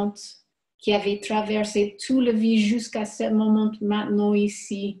résiliente, qui avait traversé toute la vie jusqu'à ce moment maintenant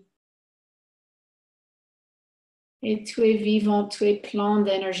ici. Et tu es vivant, tu es plein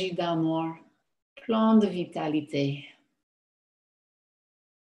d'énergie d'amour, plein de vitalité.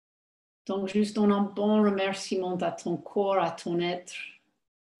 Donc, juste donne un bon remerciement à ton corps, à ton être,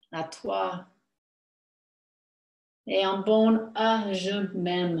 à toi. Et un bon « ah, je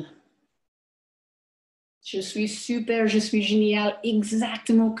m'aime ». Je suis super, je suis génial,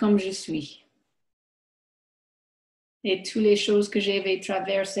 exactement comme je suis. Et toutes les choses que j'avais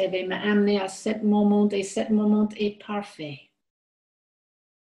traversées avaient m'amener à ce moment, et ce moment est parfait.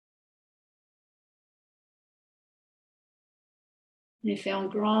 Et fais une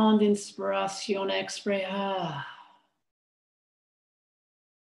grande inspiration, exprès. Ah.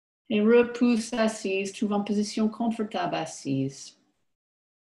 Et repousse assise, trouve une position confortable assise.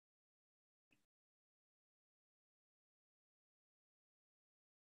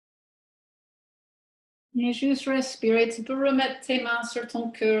 Et juste respirer. Tu peux remettre tes mains sur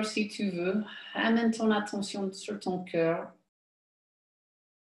ton cœur si tu veux. Amène ton attention sur ton cœur.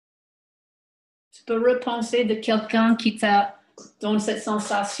 Tu peux repenser de quelqu'un qui t'a donné cette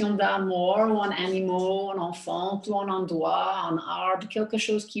sensation d'amour, ou un animal, un enfant, ou un endroit, un arbre, quelque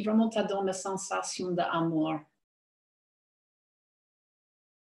chose qui vraiment t'a donné la sensation d'amour.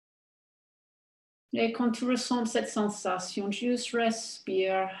 Et quand tu ressens cette sensation, juste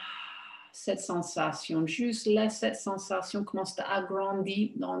respire cette sensation. Juste laisse cette sensation commencer à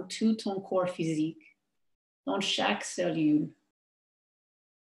agrandir dans tout ton corps physique, dans chaque cellule.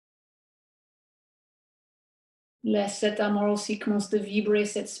 Laisse cet amour aussi commencer de vibrer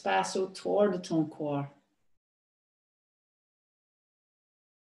cet espace autour de ton corps.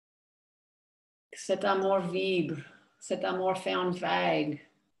 Cet amour vibre, cet amour fait une vague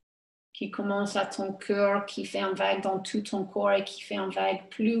qui commence à ton cœur, qui fait une vague dans tout ton corps et qui fait une vague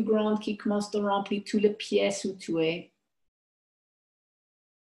plus grande qui commence à remplir toutes les pièces où tu es.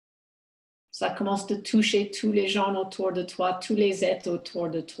 Ça commence à toucher tous les gens autour de toi, tous les êtres autour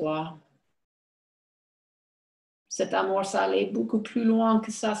de toi. Cet amour, ça allait beaucoup plus loin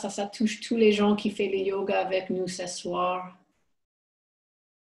que ça. Ça touche tous les gens qui font le yoga avec nous ce soir.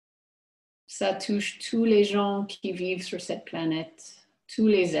 Ça touche tous les gens qui vivent sur cette planète, tous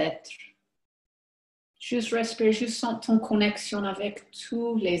les êtres. Juste respire, juste sens ton connexion avec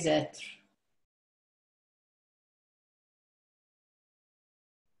tous les êtres.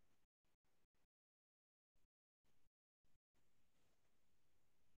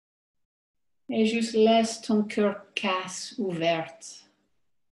 Et juste laisse ton cœur casse ouverte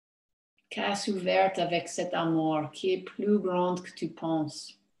avec cet amour qui est plus grand que tu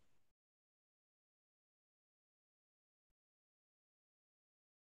penses.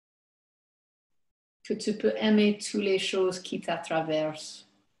 Que tu peux aimer toutes les choses qui te traversent.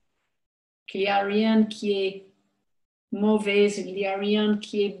 Qu'il n'y a rien qui est mauvais, il n'y a rien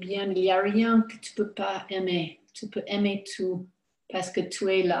qui est bien, il n'y a rien que tu ne peux pas aimer. Tu peux aimer tout parce que tu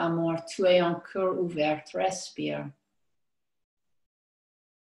es l'amour, tu es un cœur ouvert, respire.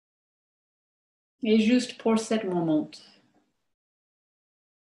 Et juste pour ce moment,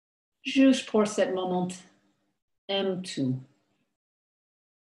 aime tout.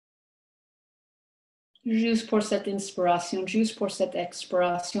 Juste pour cette inspiration, juste pour cette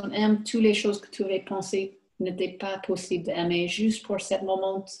expiration, aime toutes les choses que tu avais pensées n'étaient pas possible d'aimer. Juste pour ce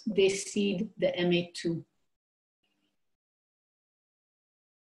moment, décide d'aimer tout.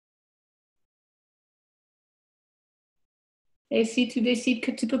 Et si tu décides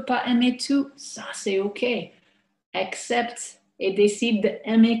que tu ne peux pas aimer tout, ça c'est OK. Accepte et décide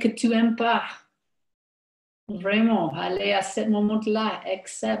d'aimer que tu n'aimes pas. Vraiment, allez à ce moment-là,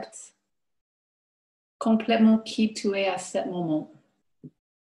 accepte complètement qui tu es à ce moment.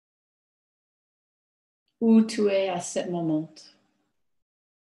 Où tu es à ce moment.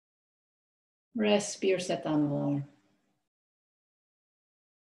 Respire cet amour.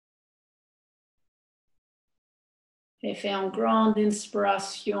 Et fais une grande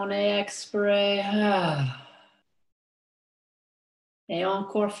inspiration et expire. Et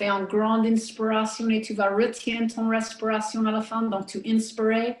encore, fais une grande inspiration et tu vas retenir ton respiration à la fin. Donc, tu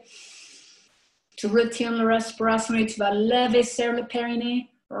inspires, tu retiens la respiration et tu vas lever sur le périnée,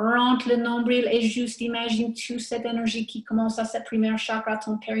 rentre le nombril et juste imagine toute cette énergie qui commence à cette première chakra,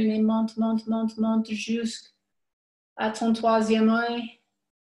 ton périnée monte jusqu'à ton troisième œil,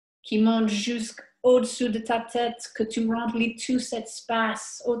 qui monte jusqu'au-dessus de ta tête, que tu remplis tout cet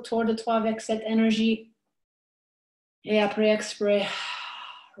espace autour de toi avec cette énergie. Et après, expire,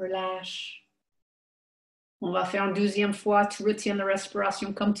 relâche. On va faire une deuxième fois, tu retiens la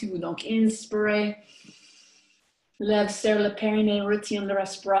respiration comme tu veux. Donc, inspire, lève sur le périnée, retiens la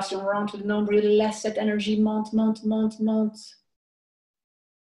respiration, rentre le nombril, laisse cette énergie monte.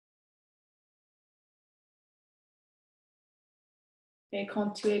 Et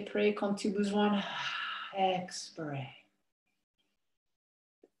quand tu es prêt, quand tu as besoin, expire.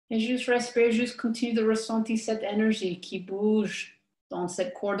 Et juste respire, juste continue de ressentir cette énergie qui bouge dans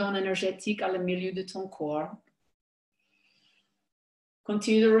cette cordon énergétique à le milieu de ton corps.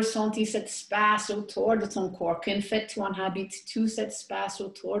 Continue de ressentir cet espace autour de ton corps. Qu'en fait, tu en habites tout cet espace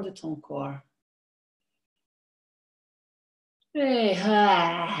autour de ton corps. Et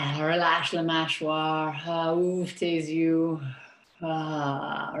relâche la mâchoire, ouvre tes yeux,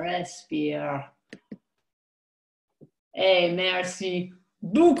 respire. Et merci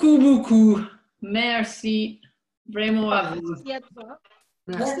beaucoup, beaucoup. Merci vraiment à vous. Merci à toi.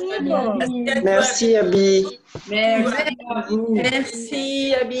 Merci, Merci, Abby. Merci à vous.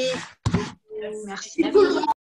 Merci, Abby. Merci.